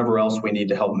to, whatever else we need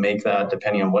to help make that,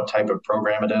 depending on what type of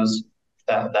program it is,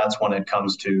 that's when it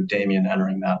comes to Damian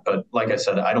entering that. But like I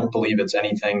said, I don't believe it's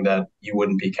anything that you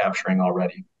wouldn't be capturing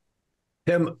already.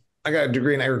 Tim, I got a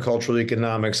degree in agricultural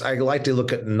economics. I like to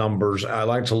look at numbers. I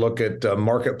like to look at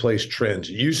marketplace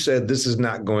trends. You said this is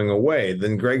not going away.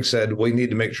 Then Gregg said we need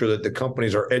to make sure that the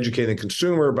companies are educating the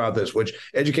consumer about this, which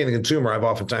educating the consumer, I've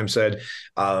oftentimes said,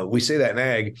 we say that in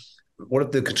ag. What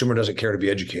if the consumer doesn't care to be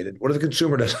educated? What if the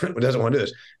consumer doesn't want to do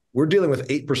this? We're dealing with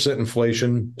 8%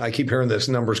 inflation. I keep hearing this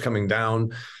number's coming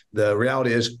down. The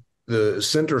reality is the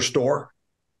center store,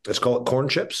 let's call it corn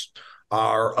chips,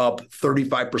 are up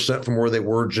 35% from where they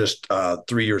were just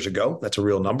 3 years ago. That's a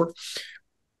real number.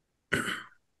 You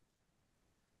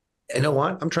know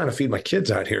what? I'm trying to feed my kids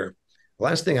out here.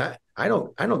 Last thing, I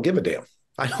don't give a damn.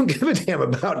 I don't give a damn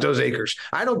about those acres.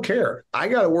 I don't care. I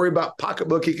got to worry about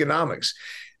pocketbook economics.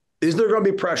 Is there going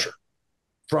to be pressure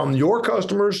from your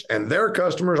customers and their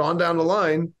customers on down the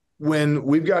line when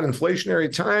we've got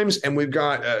inflationary times and we've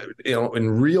got,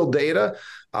 in real data,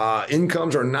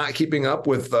 incomes are not keeping up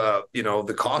with,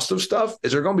 the cost of stuff?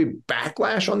 Is there going to be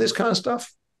backlash on this kind of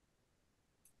stuff?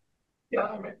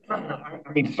 Yeah,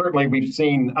 I mean, certainly we've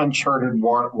seen uncharted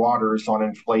waters on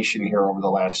inflation here over the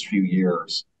last few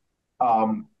years.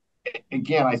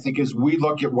 Again, I think as we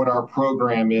look at what our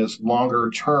program is longer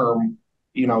term,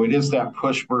 it is that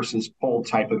push versus pull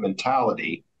type of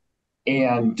mentality.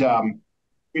 And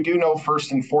we do know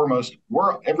first and foremost,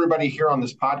 everybody here on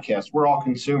this podcast, we're all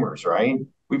consumers, right?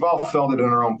 We've all felt it in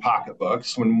our own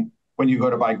pocketbooks when you go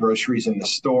to buy groceries in the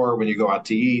store, when you go out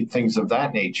to eat, things of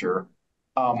that nature.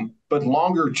 But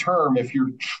longer term, if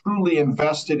you're truly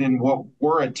invested in what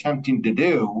we're attempting to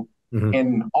do,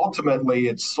 and ultimately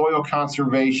it's soil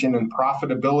conservation and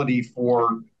profitability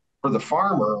for the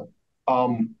farmer,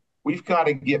 we've got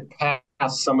to get past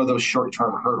some of those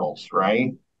short-term hurdles,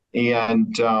 right?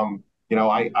 And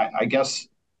I guess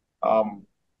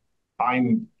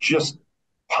I'm just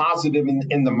positive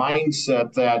in the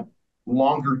mindset that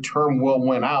longer term will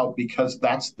win out because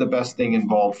that's the best thing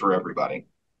involved for everybody.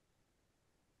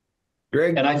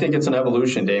 Gregg? And I think it's an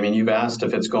evolution, Damian. You've asked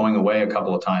if it's going away a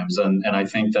couple of times, and I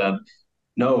think that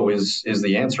no is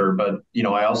the answer. But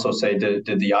I also say, did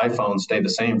the iPhone stay the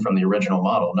same from the original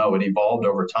model? No, it evolved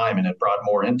over time and it brought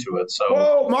more into it. So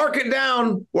whoa, mark it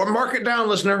down. Or mark it down,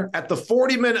 listener. At the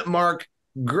 40-minute mark,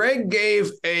 Gregg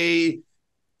gave a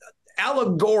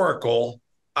allegorical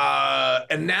analogy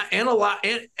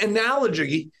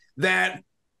that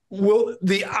will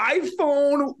the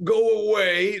iPhone go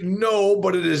away? No,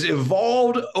 but it has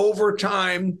evolved over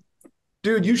time.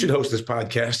 Dude, you should host this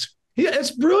podcast. Yeah,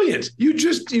 it's brilliant. You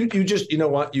know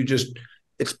what?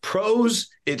 It's prose.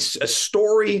 It's a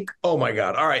story. Oh my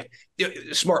God. All right.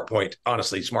 Smart point.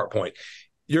 Honestly, smart point.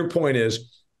 Your point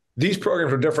is these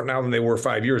programs are different now than they were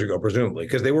 5 years ago, presumably,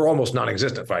 because they were almost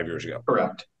non-existent 5 years ago.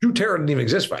 Correct. Truterra didn't even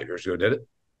exist 5 years ago, did it?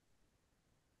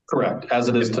 Correct. As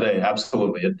it is today.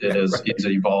 Absolutely. It is. Right. It's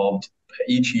evolved.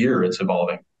 Each year it's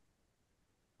evolving.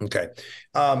 Okay.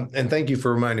 And thank you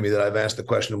for reminding me that I've asked the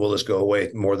question, will this go away,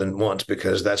 more than once,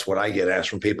 because that's what I get asked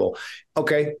from people.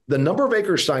 Okay. The number of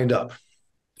acres signed up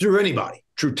through anybody,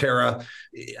 Truterra,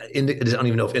 I don't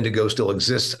even know if Indigo still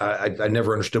exists. I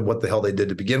never understood what the hell they did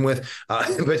to begin with.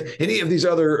 But any of these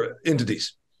other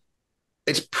entities,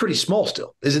 it's pretty small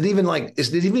still. Is it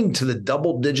even to the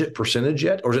double-digit percentage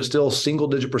yet? Or is it still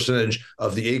single-digit percentage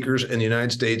of the acres in the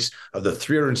United States, of the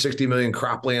 360 million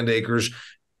cropland acres?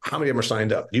 How many of them are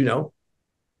signed up? Do you know?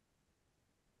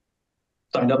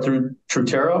 Signed up through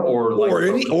Truterra or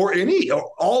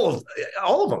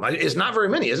all of them? It's not very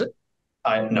many, is it?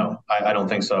 No, I don't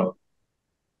think so.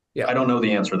 Yeah, I don't know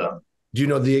the answer though. Do you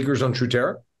know the acres on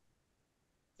Truterra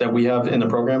that we have in the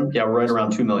program? Yeah, right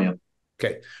around 2 million.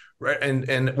 Okay, right, and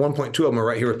 1.2 of them are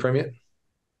right here with Primient.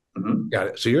 Mm-hmm. Got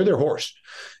it. So you're their horse.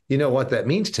 You know what that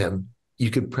means, Tim? You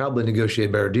could probably negotiate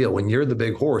a better deal. When you're the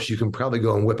big horse, you can probably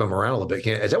go and whip them around a little bit.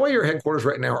 Is that why you're at headquarters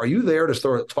right now? Are you there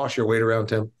to toss your weight around,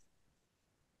 Tim?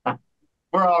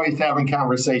 We're always having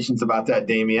conversations about that,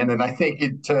 Damian. And I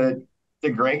think to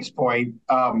Gregg's point,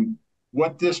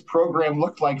 what this program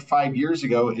looked like 5 years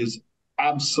ago is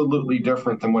absolutely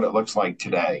different than what it looks like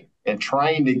today. And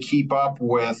trying to keep up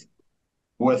with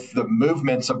the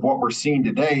movements of what we're seeing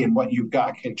today and what you've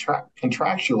got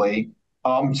contractually,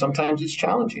 sometimes it's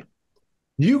challenging.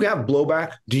 Do you have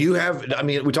blowback?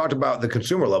 We talked about the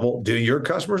consumer level. Do your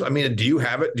customers, do you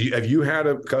have it? Have you had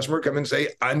a customer come and say,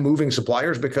 I'm moving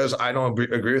suppliers because I don't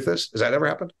agree with this? Has that ever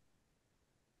happened?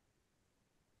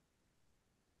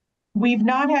 We've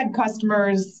not had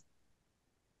customers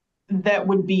that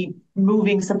would be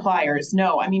moving suppliers.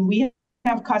 No, we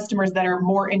have customers that are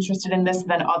more interested in this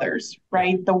than others,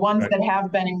 right? The ones that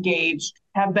have been engaged,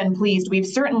 have been pleased. We've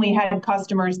certainly had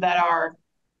customers that are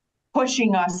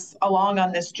pushing us along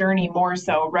on this journey more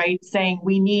so, right? Saying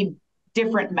we need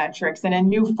different metrics and a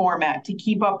new format to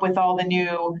keep up with all the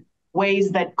new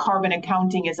ways that carbon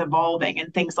accounting is evolving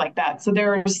and things like that. So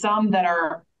there are some that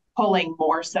are pulling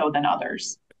more so than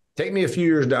others. Take me a few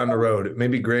years down the road.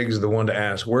 Maybe Gregg is the one to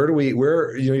ask.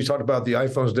 You talked about the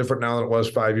iPhone's different now than it was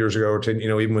 5 years ago, or 10,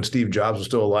 even when Steve Jobs was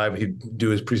still alive, he'd do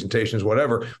his presentations,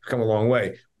 whatever. We've come a long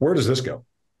way. Where does this go?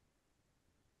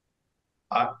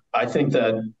 I think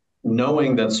that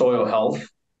knowing that soil health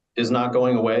is not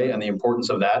going away and the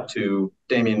importance of that to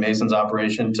Damian Mason's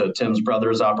operation, to Tim's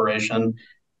brother's operation,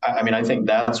 I think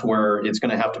that's where it's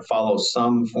going to have to follow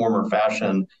some form or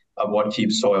fashion of what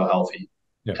keeps soil healthy.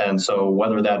 Yeah. And so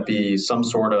whether that be some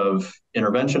sort of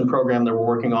intervention program that we're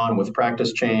working on with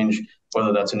practice change,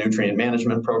 whether that's a nutrient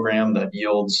management program that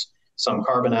yields some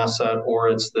carbon asset, or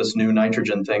it's this new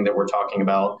nitrogen thing that we're talking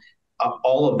about,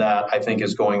 all of that I think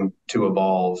is going to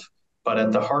evolve. But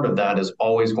at the heart of that is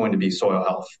always going to be soil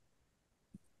health.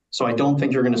 So I don't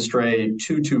think you're going to stray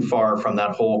too far from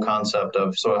that whole concept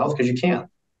of soil health, because you can't.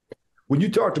 When you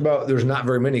talked about there's not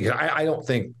very many,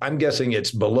 I'm guessing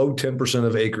it's below 10%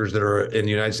 of acres that are in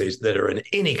the United States that are in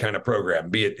any kind of program,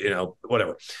 be it,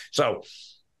 whatever. So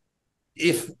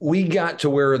if we got to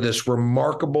where this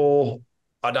remarkable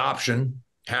adoption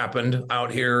happened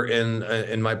out here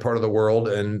in my part of the world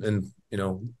and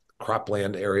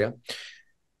cropland area,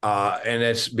 and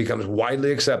it becomes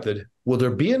widely accepted. Will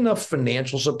there be enough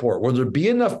financial support? Will there be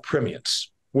enough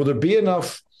premiums? Will there be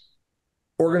enough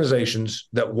organizations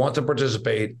that want to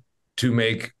participate to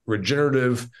make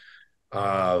regenerative,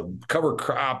 cover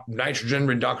crop, nitrogen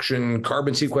reduction,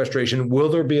 carbon sequestration? Will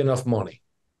there be enough money?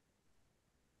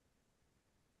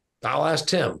 I'll ask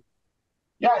Tim.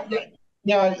 Yeah.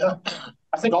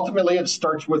 I think ultimately it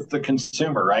starts with the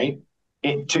consumer, right?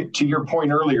 To your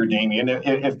point earlier, Damian,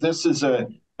 if this is a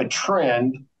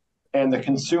trend and the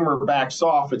consumer backs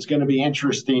off, it's going to be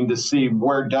interesting to see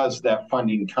where does that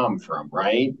funding come from,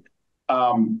 right?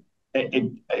 I'll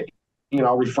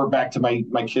refer back to my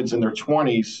kids in their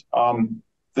 20s.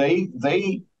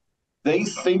 They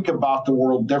think about the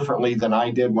world differently than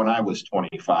I did when I was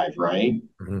 25, right?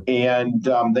 Mm-hmm.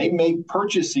 And they make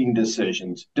purchasing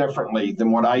decisions differently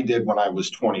than what I did when I was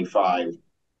 25.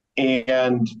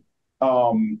 And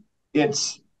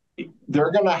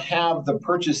they're going to have the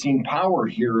purchasing power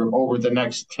here over the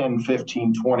next 10,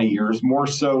 15, 20 years, more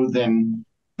so than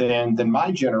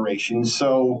my generation.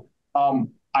 So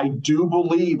I do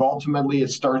believe ultimately it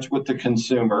starts with the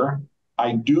consumer.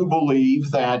 I do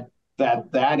believe that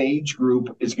age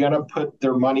group is going to put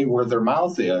their money where their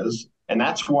mouth is. And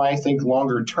that's why I think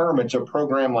longer term, it's a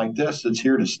program like this that's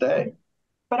here to stay.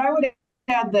 But I would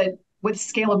add that with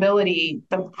scalability,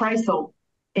 the price will,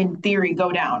 in theory,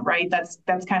 go down, right? That's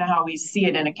kind of how we see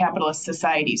it in a capitalist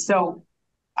society. So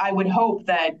I would hope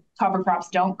that cover crops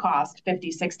don't cost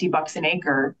 $50-$60 an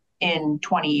acre in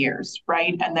 20 years,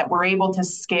 right? And that we're able to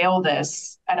scale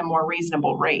this at a more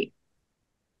reasonable rate.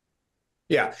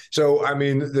 Yeah. So, I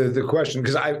mean, the question,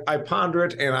 because I ponder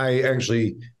it, and I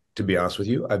actually, to be honest with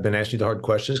you, I've been asking you the hard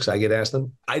questions because I get asked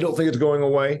them. I don't think it's going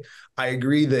away. I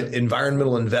agree that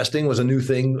environmental investing was a new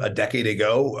thing a decade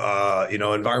ago.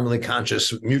 Environmentally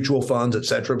conscious mutual funds, et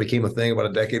cetera, became a thing about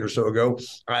a decade or so ago.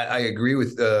 I agree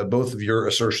with both of your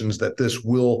assertions that this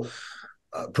will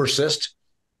persist.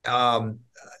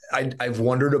 I've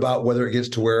wondered about whether it gets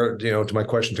to where, to my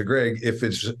question to Gregg, if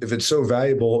it's so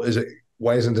valuable,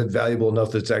 why isn't it valuable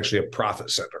enough that it's actually a profit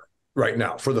center right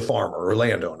now for the farmer or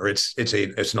landowner? It's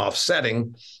an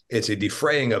offsetting, it's a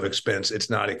defraying of expense. It's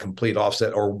not a complete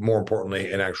offset, or more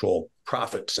importantly, an actual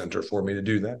profit center for me to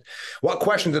do that. What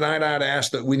question did I not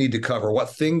ask that we need to cover?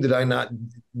 What thing did I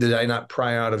not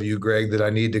pry out of you, Gregg, that I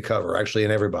need to cover? Actually,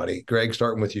 and everybody, Gregg,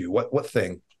 starting with you, what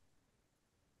thing?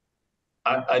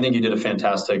 I think you did a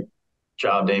fantastic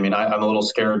job, Damian. I'm a little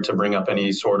scared to bring up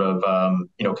any sort of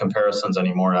comparisons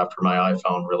anymore after my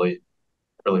iPhone really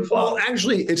flopped. Well,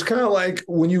 actually, it's kind of like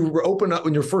when you open up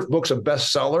when your first book's a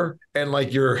bestseller and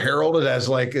like you're heralded as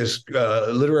like this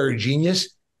literary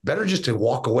genius. Better just to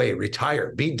walk away,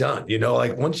 retire, be done.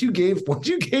 Like once you gave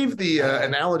the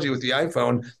analogy with the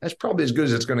iPhone, that's probably as good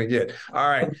as it's going to get. All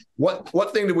right,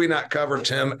 what thing did we not cover,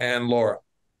 Tim and Laura?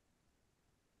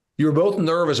 You were both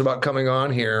nervous about coming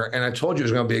on here, and I told you it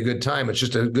was going to be a good time. It's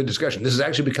just a good discussion. This has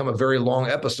actually become a very long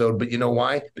episode, but you know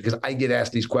why? Because I get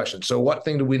asked these questions. So what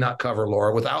thing did we not cover,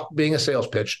 Laura? Without being a sales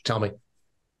pitch, tell me.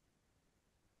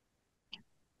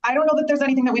 I don't know that there's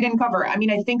anything that we didn't cover. I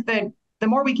mean, I think that the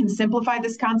more we can simplify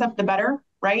this concept, the better,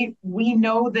 right? We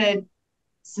know that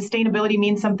sustainability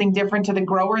means something different to the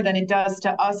grower than it does to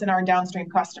us and our downstream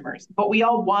customers. But we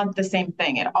all want the same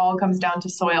thing. It all comes down to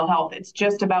soil health. It's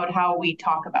just about how we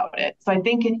talk about it. So I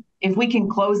think if we can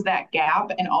close that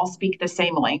gap and all speak the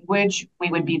same language,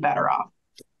 we would be better off.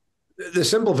 The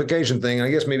simplification thing, and I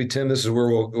guess maybe, Tim, this is where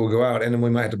we'll go out, and then we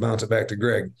might have to bounce it back to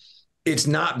Gregg. It's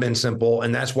not been simple,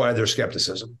 and that's why there's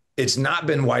skepticism. It's not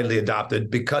been widely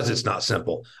adopted because it's not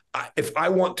simple. If I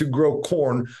want to grow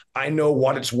corn, I know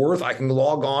what it's worth. I can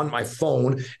log on my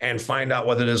phone and find out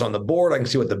what it is on the board. I can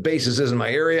see what the basis is in my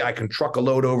area. I can truck a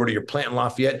load over to your plant in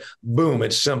Lafayette. Boom,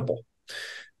 it's simple.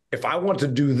 If I want to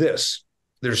do this,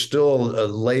 there's still a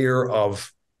layer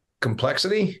of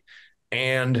complexity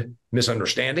and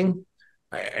misunderstanding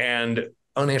and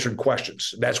unanswered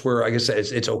questions. That's where I guess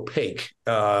it's opaque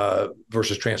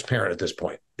versus transparent at this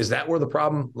point. Is that where the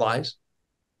problem lies?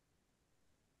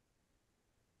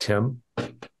 Tim?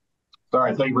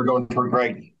 Sorry, I thought you were going for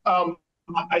Gregg.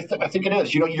 I think it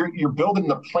is. You're building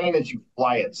the plane as you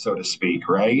fly it, so to speak,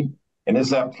 right? And as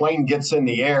that plane gets in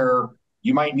the air,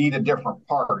 you might need a different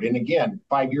part. And again,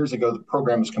 5 years ago, the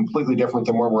program is completely different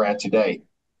than where we're at today.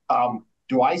 Can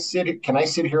I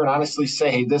sit here and honestly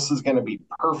say, hey, this is going to be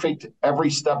perfect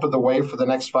every step of the way for the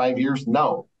next 5 years?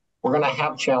 No, we're going to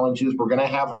have challenges. We're going to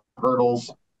have hurdles.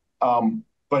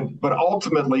 But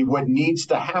ultimately what needs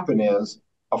to happen is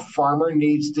a farmer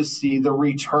needs to see the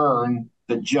return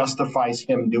that justifies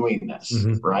him doing this,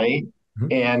 Mm-hmm. right?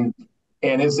 Mm-hmm.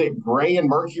 And is it gray and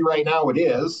murky right now? It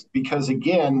is, because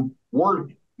again, we're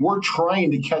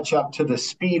trying to catch up to the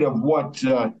speed of what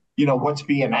what's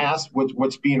being asked,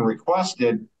 what's being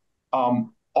requested.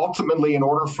 Ultimately, in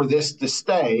order for this to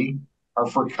stay, or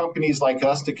for companies like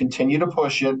us to continue to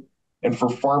push it, and for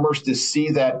farmers to see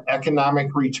that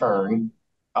economic return,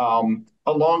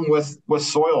 along with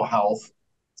soil health,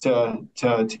 to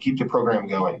keep the program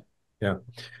going. Yeah.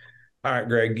 All right,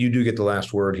 Gregg, you do get the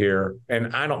last word here,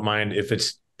 and I don't mind if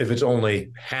it's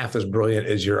only half as brilliant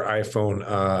as your iPhone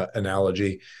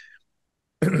analogy.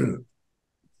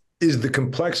 Is the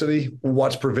complexity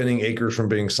what's preventing acres from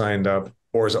being signed up,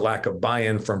 or is it lack of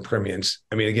buy-in from Primients?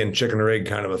 I mean, again, chicken or egg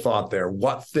kind of a thought there.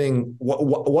 What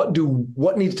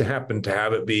needs to happen to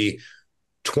have it be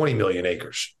 20 million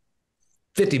acres,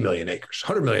 50 million acres,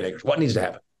 100 million acres? What needs to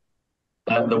happen?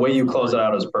 The way you close it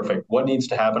out is perfect. What needs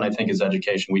to happen, I think, is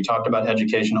education. We talked about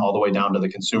education all the way down to the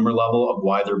consumer level of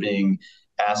why they're being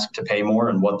asked to pay more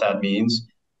and what that means.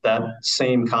 That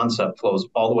same concept flows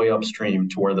all the way upstream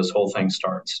to where this whole thing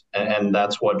starts. And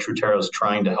that's what Truterra is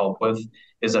trying to help with,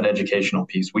 is that educational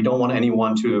piece. We don't want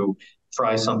anyone to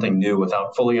try something new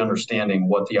without fully understanding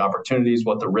what the opportunities,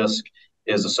 what the risk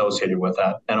is associated with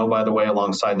that. And oh, by the way,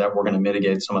 alongside that, we're going to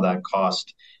mitigate some of that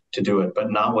cost to do it,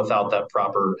 but not without that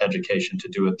proper education to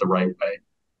do it the right way.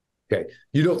 Okay.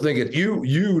 You don't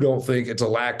think it's a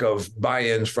lack of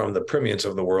buy-ins from the Primients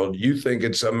of the world. You think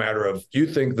it's a matter of, you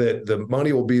think that the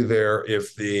money will be there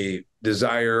if the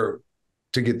desire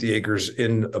to get the acres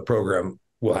in a program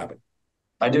will happen.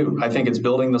 I do. I think it's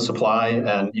building the supply,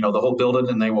 and the whole build it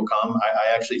and they will come.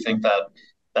 I actually think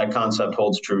that concept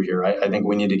holds true here. I think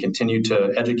we need to continue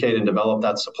to educate and develop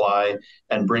that supply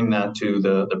and bring that to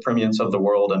the Primients of the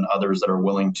world and others that are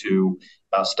willing to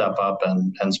step up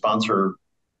and sponsor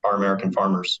our American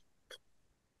farmers.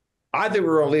 I think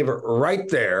we're going to leave it right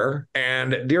there.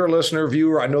 And dear listener,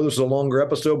 viewer, I know this is a longer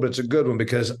episode, but it's a good one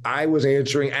because I was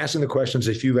asking the questions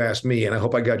that you've asked me, and I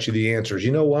hope I got you the answers.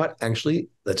 You know what? Actually,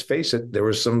 let's face it, there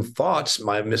was some thoughts.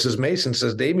 My Mrs. Mason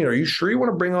says, Damian, are you sure you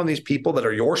want to bring on these people that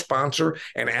are your sponsor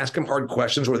and ask them hard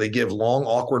questions where they give long,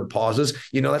 awkward pauses?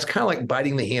 That's kind of like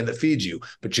biting the hand that feeds you.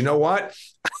 But you know what?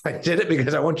 I did it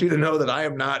because I want you to know that I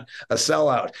am not a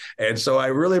sellout. And so I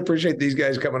really appreciate these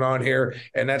guys coming on here.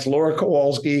 And that's Laura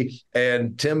Kowalski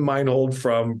and Tim Meinhold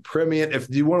from Primient.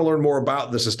 If you want to learn more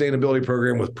about the sustainability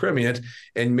program with Primient,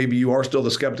 and maybe you are still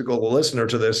the skeptical listener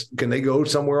to this, can they go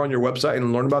somewhere on your website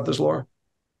and learn about this, Laura?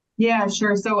 Yeah,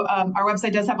 sure. So our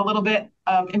website does have a little bit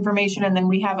of information, and then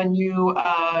we have a new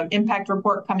impact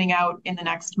report coming out in the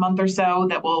next month or so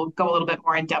that will go a little bit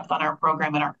more in depth on our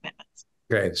program and our commitments.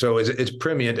 Okay, so it's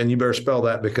Primient, and you better spell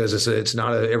that because it's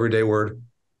not an everyday word.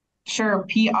 Sure,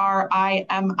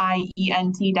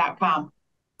 Primient.com.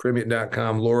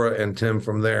 Primient.com, Laura and Tim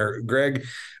from there. Gregg,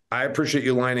 I appreciate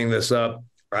you lining this up.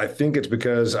 I think it's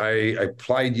because I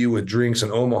plied you with drinks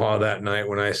in Omaha that night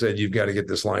when I said, you've got to get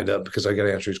this lined up because I got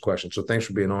to answer these questions. So thanks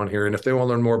for being on here. And if they want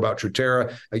to learn more about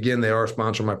Truterra, again, they are a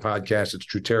sponsor of my podcast. It's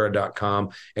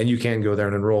Truterra.com, and you can go there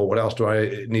and enroll. What else do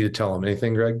I need to tell them?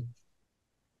 Anything, Gregg?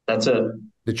 That's it.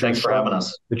 Thanks for having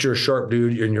us. That you're a sharp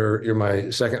dude, and you're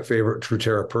my second favorite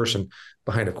Truterra person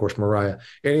behind, of course, Mariah.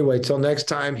 Anyway, till next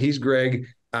time, he's Gregg.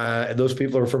 Those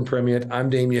people are from Primient. I'm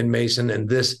Damian Mason, and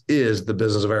this is the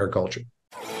Business of Agriculture.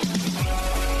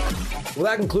 Well,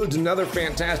 that concludes another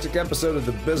fantastic episode of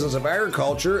the Business of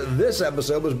Agriculture. This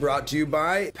episode was brought to you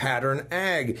by Pattern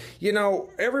Ag.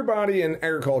 Everybody in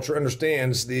agriculture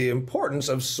understands the importance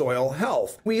of soil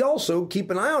health. We also keep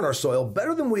an eye on our soil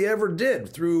better than we ever did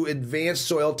through advanced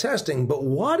soil testing. But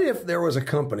what if there was a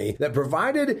company that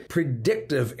provided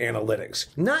predictive analytics,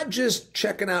 not just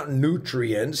checking out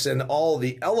nutrients and all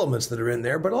the elements that are in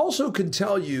there, but also could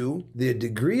tell you the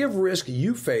degree of risk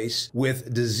you face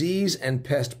with disease and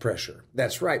pest pressure?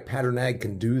 That's right, Pattern Ag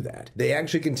can do that. They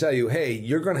actually can tell you, hey,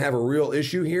 you're going to have a real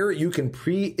issue here. You can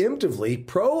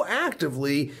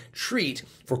proactively treat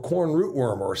for corn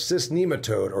rootworm or cyst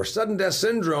nematode or sudden death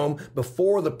syndrome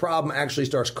before the problem actually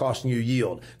starts costing you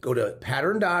yield. Go to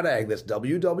pattern.ag, that's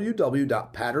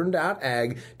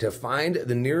www.pattern.ag, to find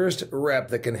the nearest rep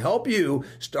that can help you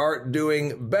start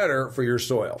doing better for your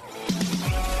soil.